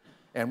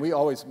 And we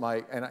always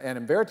mic, and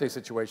in verite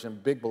situation,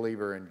 big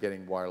believer in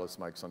getting wireless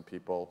mics on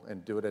people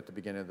and do it at the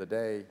beginning of the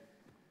day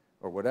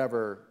or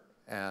whatever,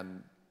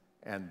 and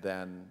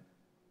then,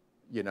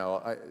 you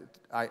know,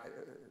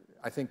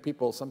 I think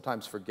people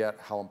sometimes forget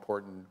how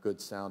important good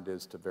sound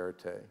is to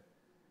verite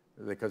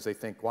because they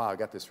think, wow, I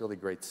got this really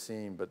great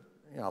scene, but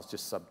you know, I'll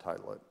just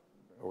subtitle it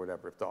or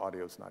whatever if the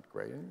audio's not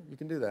great. And you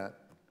can do that,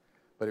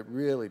 but it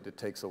really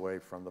takes away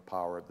from the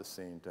power of the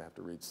scene to have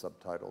to read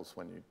subtitles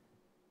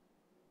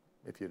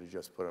if you'd have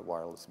just put a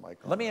wireless mic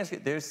on. Let me ask you,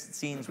 there's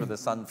scenes where the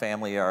Sun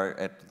family are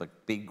at like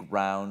big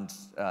round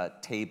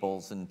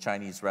tables in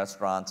Chinese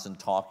restaurants and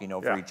talking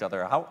over each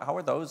other. How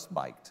are those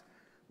mic'd?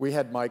 We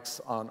had mics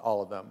on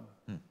all of them.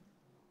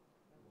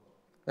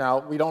 Now,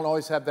 we don't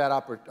always have that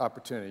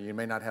opportunity. You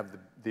may not have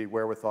the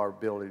wherewithal or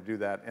ability to do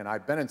that, and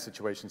I've been in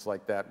situations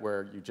like that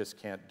where you just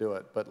can't do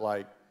it. But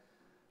like,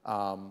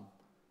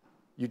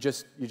 you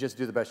just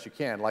do the best you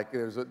can. Like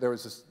there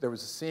was a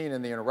scene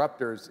in The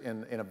Interrupters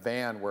in a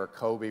van where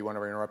Kobe, one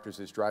of our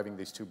interrupters, is driving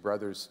these 2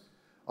 brothers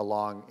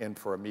along in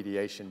for a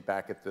mediation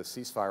back at the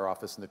ceasefire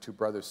office, and the 2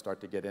 brothers start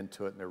to get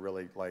into it, and they're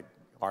really like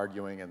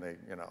arguing, and they,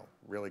 you know,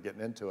 really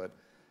getting into it.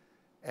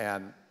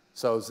 And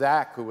so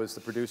Zach, who was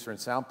the producer and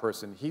sound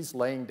person, he's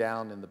laying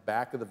down in the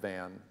back of the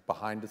van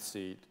behind the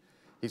seat.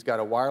 He's got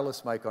a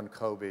wireless mic on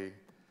Kobe.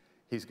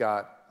 He's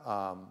got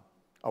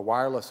a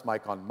wireless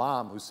mic on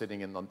Mom, who's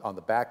sitting on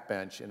the back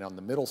bench, and on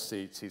the middle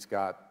seats, he's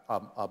got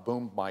a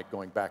boom mic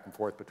going back and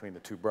forth between the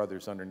 2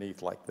 brothers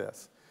underneath like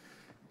this.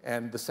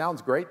 And the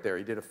sound's great there.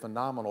 He did a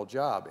phenomenal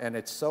job. And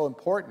it's so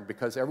important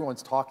because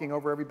everyone's talking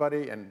over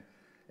everybody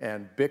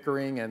and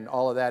bickering and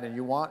all of that. And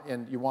you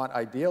want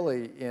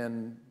ideally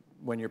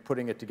when you're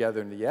putting it together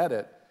in the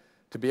edit,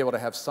 to be able to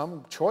have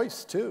some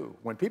choice too.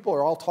 When people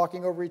are all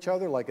talking over each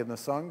other, like in the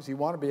songs, you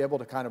want to be able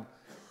to kind of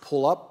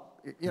pull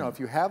up, you know, if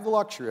you have the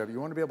luxury of it, you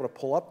want to be able to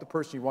pull up the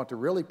person you want to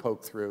really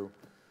poke through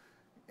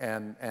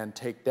and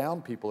take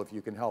down people if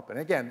you can help. And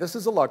again, this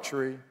is a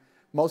luxury.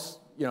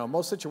 Most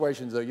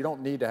situations though, you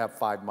don't need to have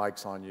 5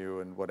 mics on you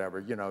and whatever.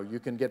 You know,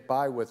 you can get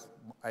by with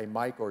a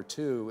mic or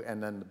 2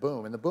 and then the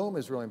boom. And the boom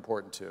is really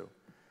important too.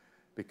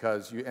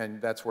 Because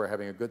and that's where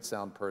having a good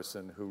sound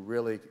person who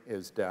really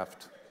is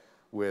deft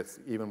with,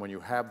 even when you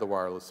have the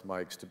wireless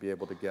mics, to be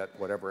able to get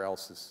whatever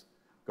else is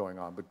going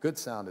on. But good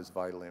sound is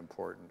vitally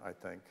important, I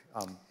think.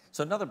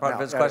 So another part of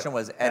his question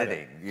was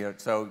editing. You know,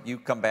 so you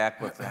come back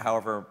with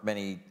however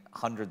many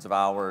hundreds of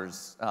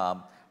hours.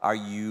 Are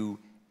you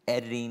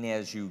editing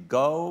as you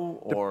go,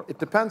 or? It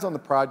depends on the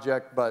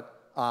project,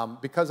 but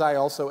because I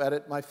also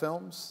edit my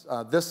films,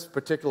 this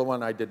particular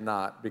one I did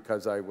not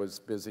because I was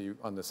busy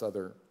on this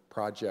other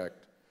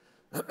project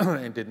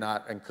and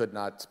could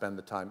not spend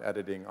the time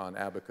editing on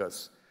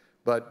Abacus.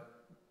 But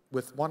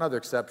with one other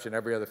exception,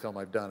 every other film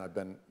I've done, I've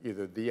been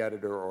either the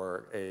editor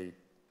or a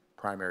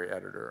primary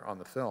editor on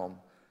the film,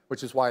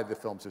 which is why the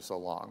films are so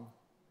long.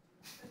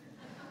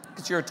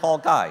 Because you're a tall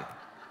guy.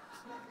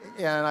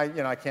 Yeah,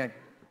 and I can't,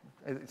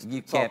 it's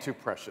all too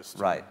precious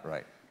to me.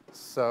 Right.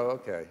 So,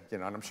 okay,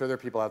 and I'm sure there are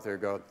people out there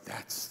who go,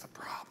 that's the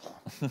problem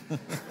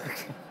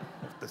with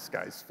this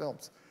guy's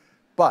films.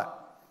 But,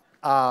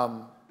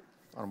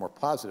 on a more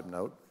positive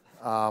note,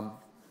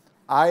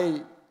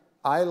 I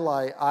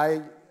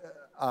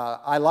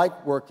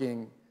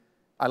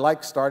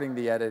like starting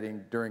the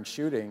editing during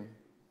shooting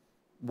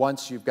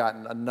once you've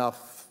gotten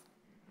enough,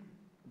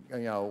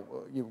 you're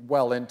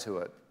well into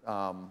it.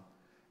 And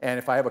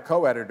if I have a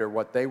co-editor,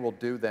 what they will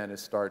do then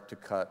is start to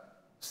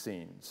cut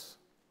scenes.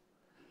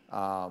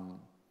 And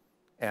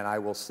I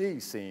will see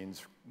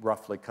scenes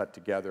roughly cut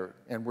together,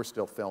 and we're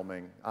still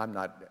filming. I'm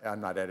not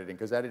editing,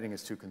 because editing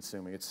is too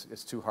consuming.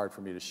 It's too hard for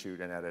me to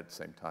shoot and edit at the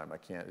same time. I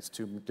can't. It's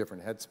 2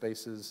 different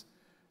headspaces,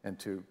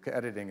 and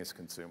editing is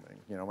consuming.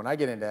 You know, when I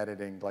get into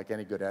editing, like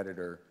any good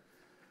editor,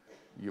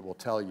 you will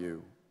tell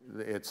you,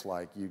 it's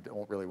like you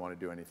don't really want to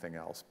do anything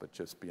else but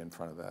just be in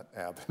front of that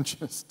app and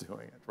just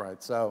doing it,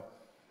 right? So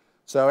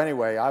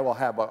anyway, I will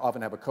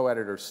often have a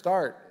co-editor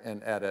start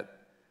and edit,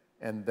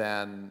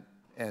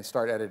 and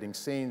start editing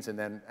scenes, and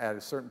then at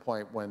a certain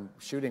point when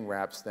shooting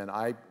wraps, then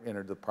I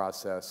enter the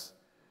process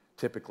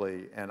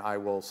typically, and I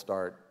will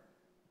start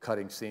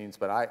cutting scenes,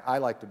 but I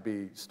like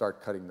to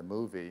start cutting the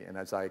movie, and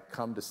as I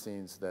come to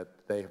scenes that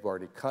they have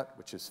already cut,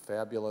 which is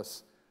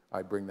fabulous,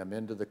 I bring them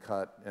into the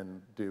cut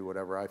and do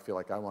whatever I feel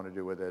like I want to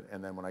do with it,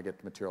 and then when I get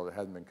the material that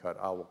hasn't been cut,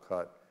 I will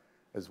cut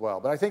as well.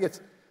 But I think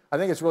it's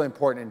really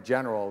important in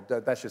general,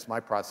 that's just my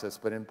process,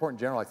 but in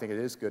general, I think it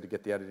is good to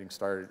get the editing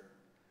started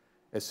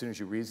as soon as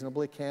you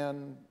reasonably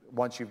can,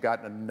 once you've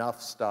gotten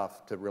enough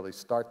stuff to really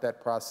start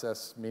that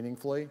process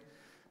meaningfully,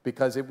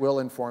 because it will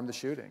inform the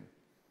shooting.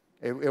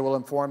 It will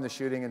inform the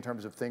shooting in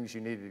terms of things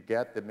you needed to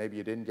get that maybe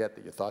you didn't get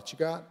that you thought you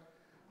got.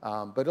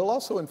 But it'll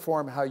also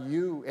inform how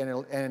you,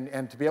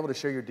 and to be able to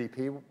show your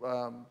DP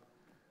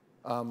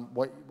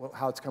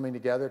how it's coming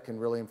together can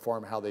really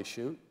inform how they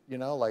shoot, you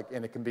know, like,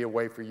 and it can be a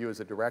way for you as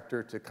a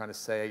director to kind of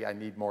say, I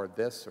need more of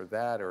this or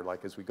that, or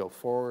like as we go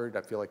forward,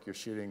 I feel like you're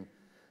shooting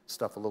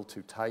stuff a little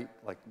too tight,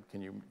 like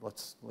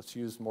let's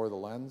use more of the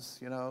lens,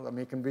 you know? I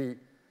mean, it can be,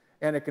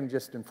 and it can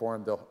just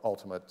inform the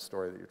ultimate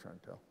story that you're trying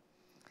to tell.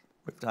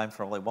 We have time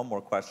for only one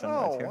more question.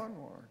 Oh, right here. one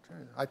more.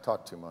 I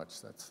talk too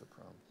much, that's the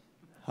problem.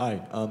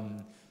 Hi.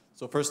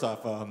 So first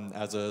off,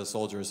 as a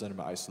soldier of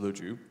cinema, I salute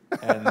you,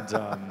 and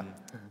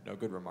no,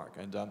 good remark.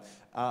 And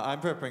I'm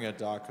preparing a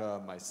doc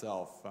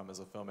myself as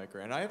a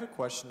filmmaker, and I have a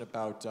question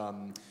about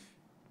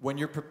when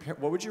you're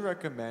what would you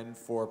recommend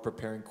for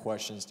preparing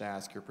questions to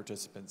ask your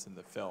participants in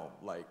the film?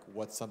 Like,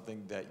 what's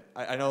something that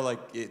I know, like,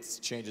 it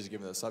changes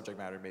given the subject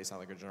matter. It may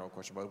sound like a general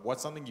question, but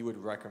what's something you would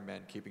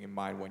recommend keeping in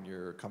mind when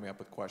you're coming up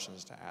with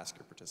questions to ask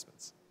your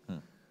participants?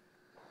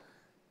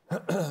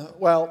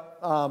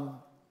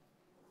 Well.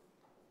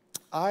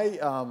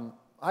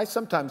 I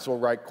sometimes will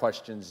write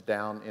questions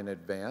down in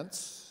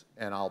advance,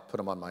 and I'll put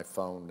them on my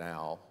phone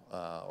now,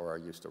 or I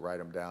used to write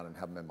them down and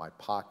have them in my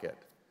pocket.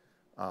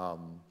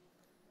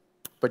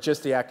 But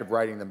just the act of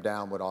writing them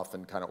down would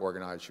often kind of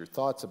organize your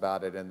thoughts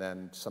about it, and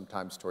then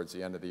sometimes towards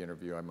the end of the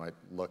interview, I might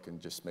look and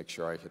just make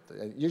sure I hit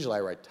the, usually I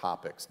write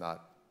topics,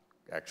 not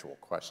actual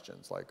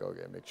questions, like,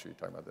 okay, make sure you're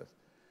talking about this.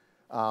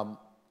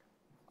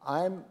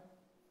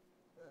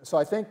 So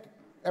I think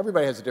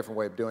everybody has a different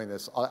way of doing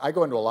this. I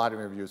go into a lot of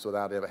interviews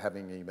without ever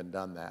having even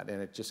done that,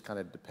 and it just kind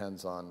of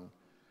depends on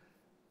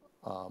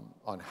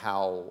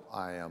how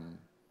I am,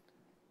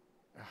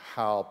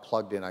 how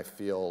plugged in I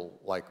feel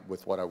like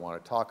with what I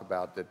want to talk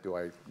about, that do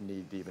I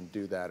need to even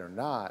do that or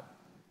not.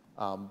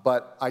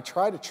 But I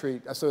try to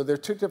treat, so there are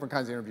two different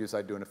kinds of interviews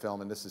I do in a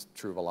film, and this is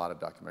true of a lot of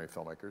documentary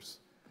filmmakers.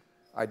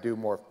 I do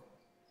more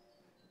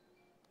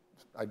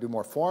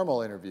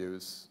formal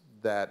interviews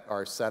that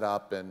are set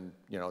up, and,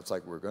 you know, it's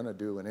like, we're going to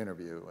do an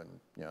interview, and,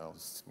 you know,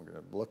 we're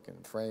going to look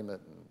and frame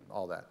it and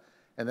all that.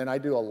 And then I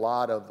do a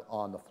lot of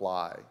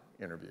on-the-fly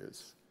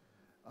interviews.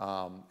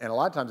 And a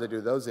lot of times I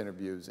do those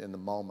interviews in the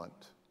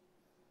moment.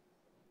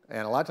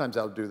 And a lot of times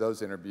I'll do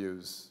those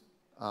interviews,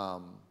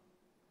 some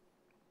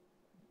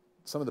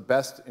of the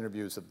best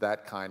interviews of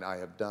that kind I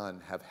have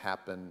done have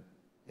happened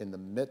in the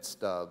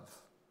midst of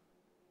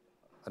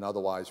an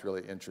otherwise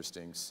really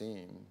interesting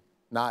scene.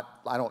 I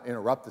don't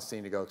interrupt the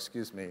scene to go,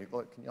 excuse me,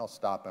 look, can you all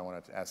stop? I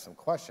want to ask some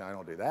question. I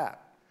don't do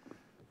that.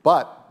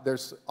 But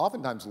there's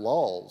oftentimes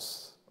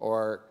lulls,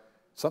 or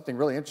something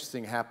really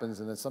interesting happens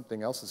and then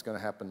something else is going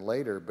to happen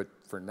later, but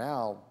for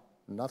now,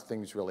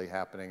 nothing's really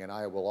happening, and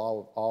I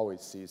will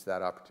always seize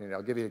that opportunity.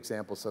 I'll give you an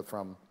example. So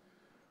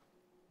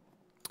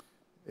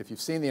if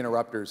you've seen The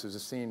Interrupters, there's a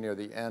scene near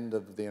the end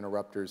of The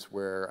Interrupters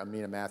where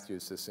Amina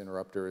Matthews, this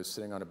interrupter, is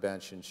sitting on a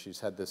bench, and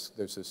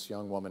there's this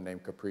young woman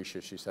named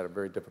Capricia. She's had a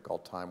very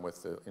difficult time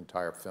with the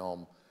entire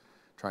film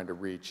trying to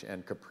reach,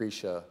 and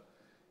Capricia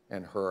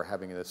and her are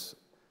having this,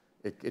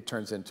 it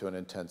turns into an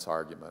intense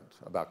argument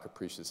about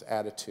Capricia's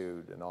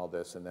attitude and all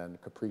this, and then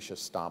Capricia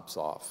stomps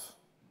off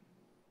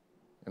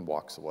and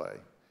walks away.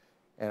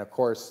 And of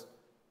course,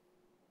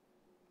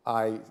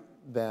 I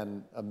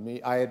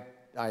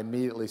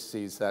immediately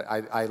seized that.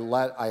 I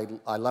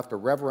left a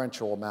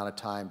reverential amount of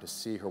time to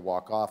see her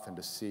walk off and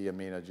to see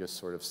Amina just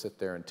sort of sit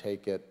there and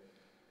take it.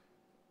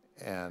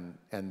 And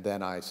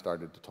then I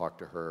started to talk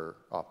to her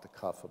off the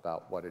cuff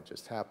about what had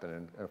just happened.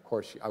 And of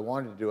course, I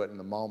wanted to do it in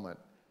the moment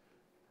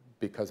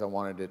because I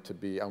wanted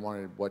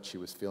what she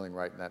was feeling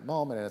right in that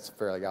moment, and it's a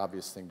fairly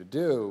obvious thing to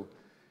do.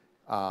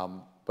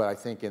 But I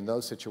think in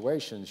those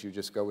situations, you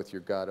just go with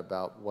your gut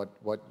about what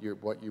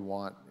you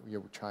want.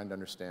 You're trying to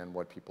understand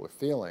what people are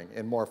feeling.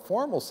 In more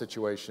formal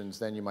situations,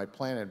 then you might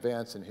plan in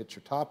advance and hit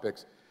your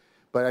topics.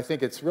 But I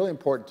think it's really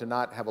important to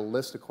not have a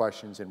list of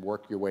questions and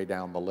work your way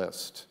down the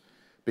list,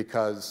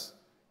 because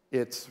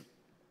then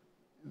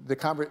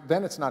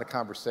it's not a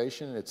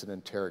conversation, it's an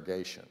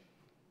interrogation,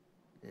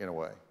 in a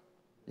way.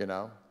 You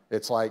know,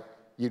 it's like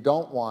you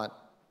don't want.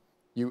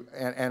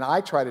 And I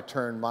try to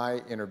turn my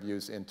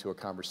interviews into a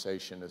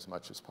conversation as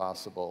much as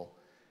possible.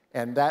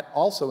 And that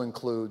also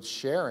includes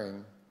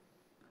sharing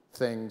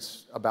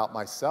things about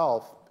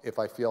myself if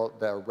I feel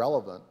they're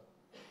relevant.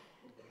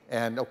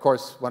 And of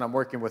course, when I'm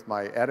working with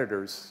my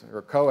editors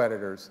or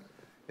co-editors,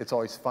 it's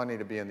always funny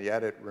to be in the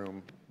edit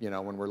room, you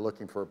know, when we're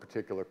looking for a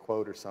particular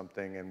quote or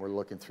something, and we're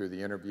looking through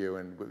the interview,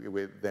 and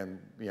then,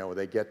 you know,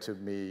 they get to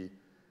me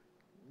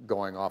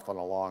going off on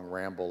a long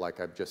ramble like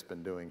I've just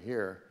been doing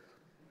here.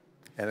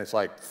 And it's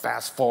like,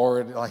 fast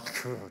forward,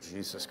 like, oh,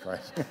 Jesus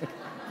Christ.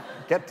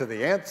 Get to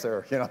the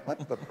answer, you know,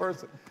 let the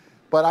person.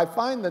 But I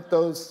find that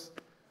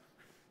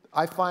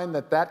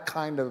that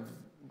kind of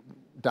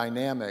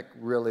dynamic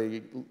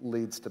really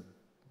leads to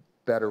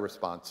better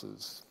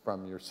responses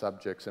from your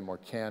subjects, and more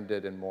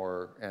candid and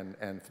more, and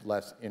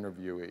less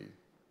interviewee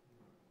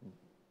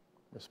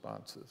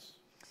responses.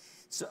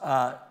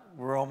 So,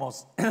 we're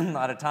almost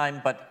out of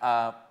time, but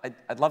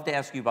I'd love to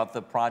ask you about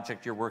the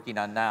project you're working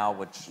on now,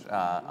 which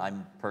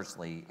I'm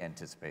personally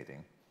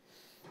anticipating.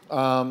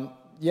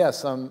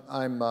 Yes, I'm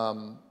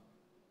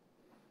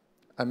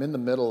in the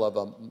middle of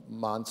a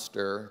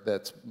monster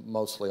that's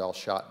mostly all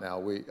shot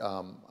now.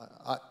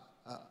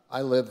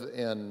 I live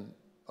in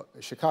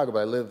Chicago, but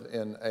I live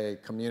in a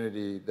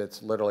community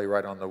that's literally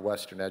right on the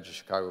western edge of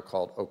Chicago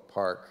called Oak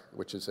Park,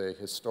 which is a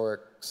historic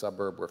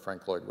suburb where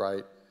Frank Lloyd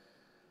Wright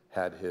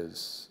had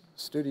his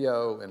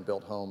studio and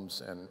built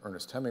homes, and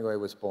Ernest Hemingway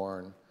was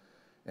born.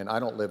 And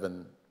I don't live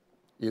in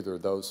either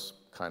of those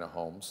kind of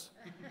homes,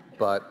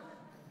 but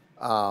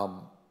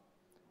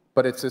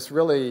it's this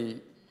really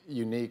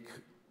unique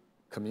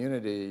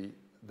community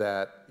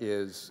that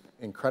is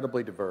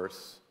incredibly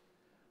diverse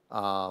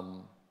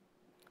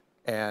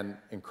and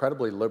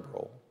incredibly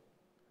liberal,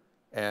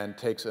 and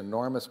takes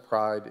enormous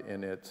pride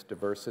in its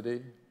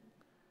diversity.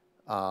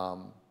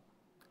 And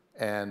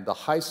the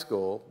high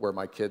school where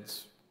my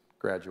kids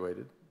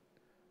graduated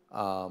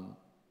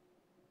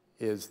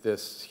is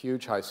this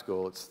huge high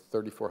school. It's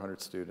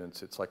 3,400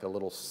 students. It's like a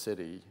little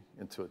city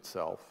into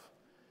itself.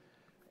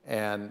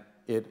 And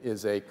it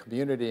is a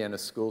community and a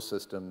school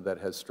system that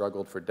has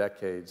struggled for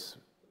decades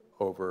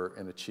over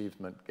an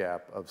achievement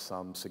gap of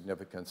some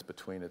significance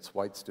between its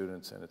white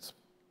students and its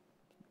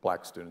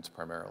black students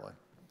primarily,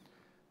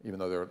 even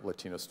though there are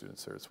Latino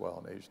students there as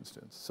well and Asian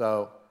students.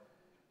 So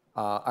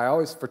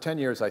for 10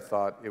 years, I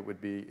thought it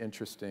would be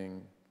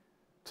interesting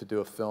to do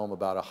a film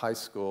about a high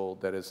school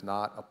that is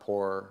not a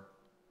poor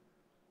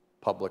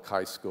public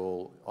high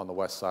school on the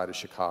west side of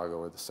Chicago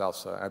or the south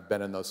side. I've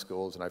been in those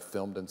schools and I've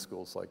filmed in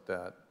schools like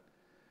that.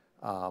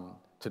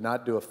 To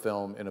not do a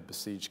film in a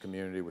besieged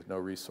community with no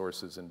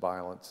resources and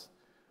violence,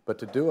 but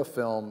to do a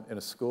film in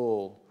a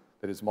school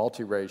that is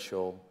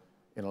multiracial,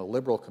 in a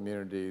liberal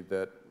community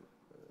that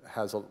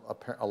has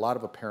a lot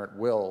of apparent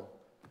will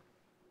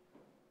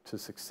to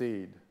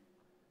succeed,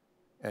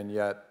 and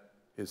yet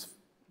is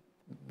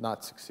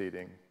not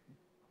succeeding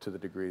to the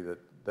degree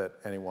that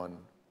anyone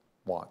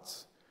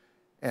wants.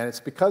 And it's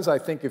because I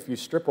think if you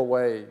strip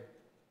away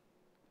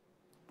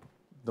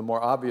the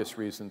more obvious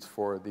reasons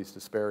for these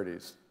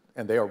disparities,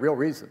 and they are real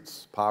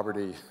reasons,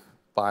 poverty,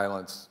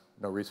 violence,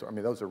 no resource, I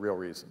mean, those are real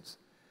reasons.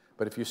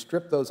 But if you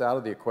strip those out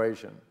of the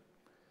equation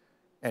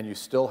and you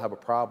still have a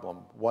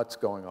problem, what's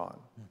going on?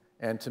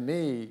 And to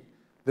me,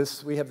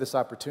 we have this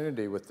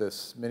opportunity with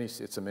this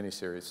it's a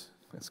mini-series.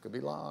 It's gonna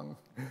be long.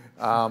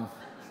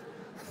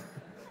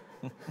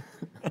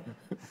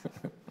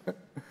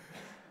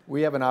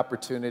 We have an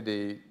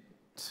opportunity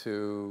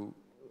to,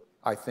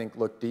 I think,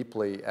 look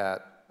deeply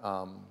at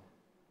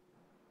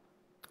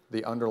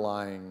the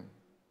underlying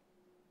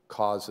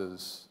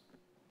causes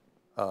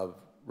of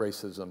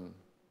racism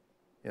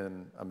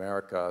in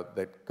America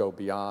that go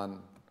beyond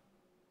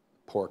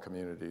poor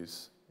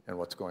communities and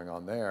what's going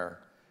on there.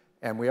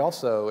 And we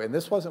also, and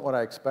this wasn't what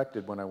I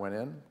expected when I went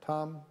in,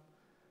 Tom,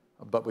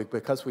 but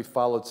because we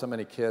followed so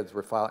many kids,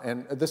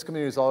 and this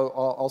community is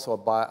also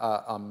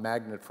a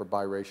magnet for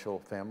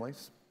biracial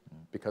families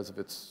because of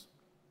its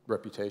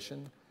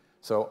reputation.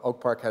 So Oak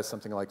Park has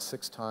something like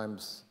 6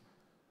 times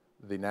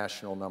the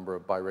national number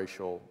of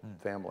biracial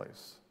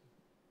families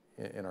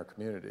in our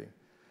community.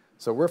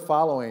 So we're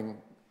following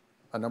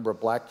a number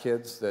of black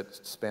kids that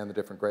span the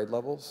different grade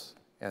levels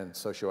and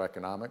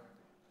socioeconomic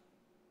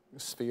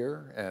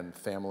sphere and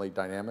family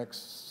dynamics,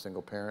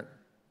 single parent,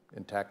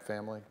 intact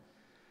family.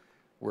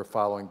 We're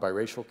following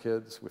biracial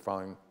kids. We're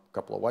following a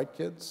couple of white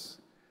kids.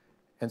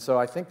 And so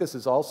I think this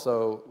is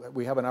also,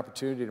 we have an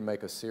opportunity to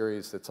make a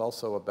series that's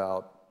also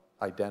about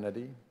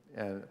identity,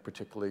 and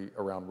particularly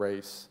around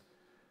race,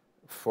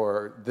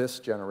 for this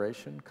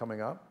generation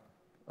coming up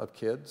of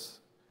kids.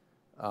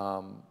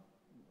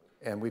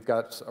 And we've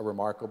got a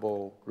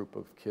remarkable group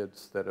of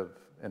kids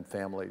and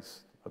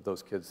families of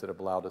those kids that have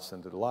allowed us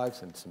into their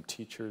lives, and some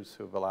teachers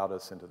who have allowed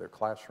us into their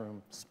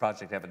classroom. Does this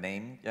project have a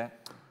name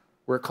yet?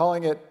 We're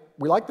calling it,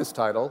 we like this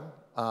title,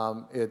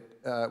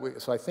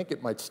 so I think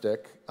it might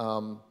stick.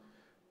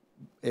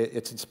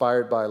 It's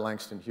inspired by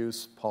Langston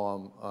Hughes'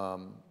 poem,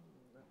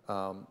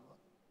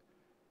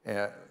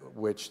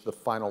 which the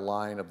final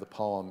line of the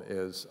poem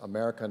is,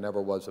 "America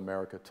never was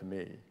America to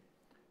me."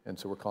 And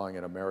so we're calling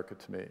it America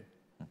to Me,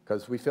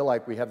 because we feel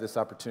like we have this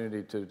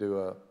opportunity to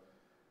do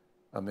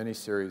a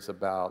mini-series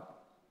about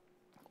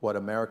what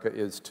America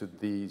is to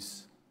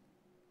these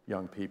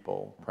young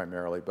people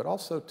primarily, but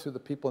also to the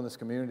people in this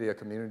community, a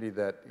community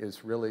that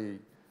is really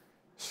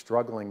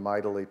struggling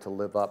mightily to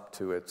live up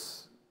to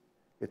its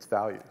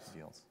values.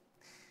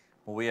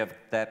 Well, we have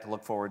that to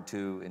look forward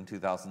to in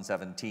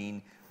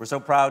 2017. We're so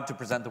proud to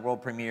present the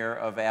world premiere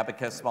of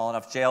Abacus, Small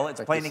Enough Jail.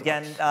 It's playing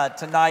again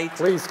tonight.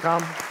 Please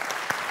come.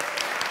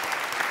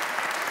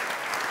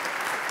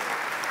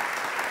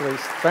 Please.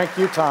 Thank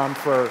you, Tom,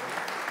 for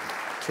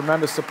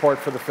tremendous support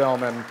for the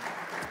film and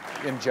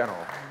in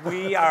general.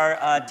 We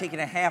are taking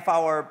a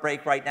half-hour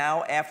break right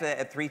now. After that,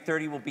 at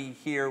 3:30, we'll be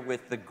here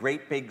with the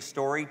Great Big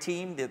Story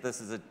team.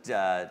 This is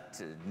a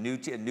new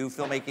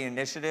filmmaking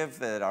initiative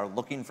that are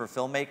looking for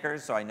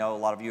filmmakers, so I know a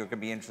lot of you are going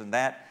to be interested in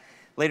that.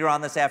 Later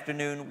on this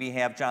afternoon, we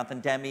have Jonathan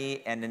Demme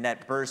and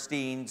Nanette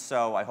Burstein,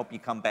 so I hope you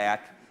come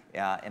back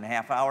in a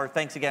half hour.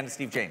 Thanks again to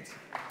Steve James.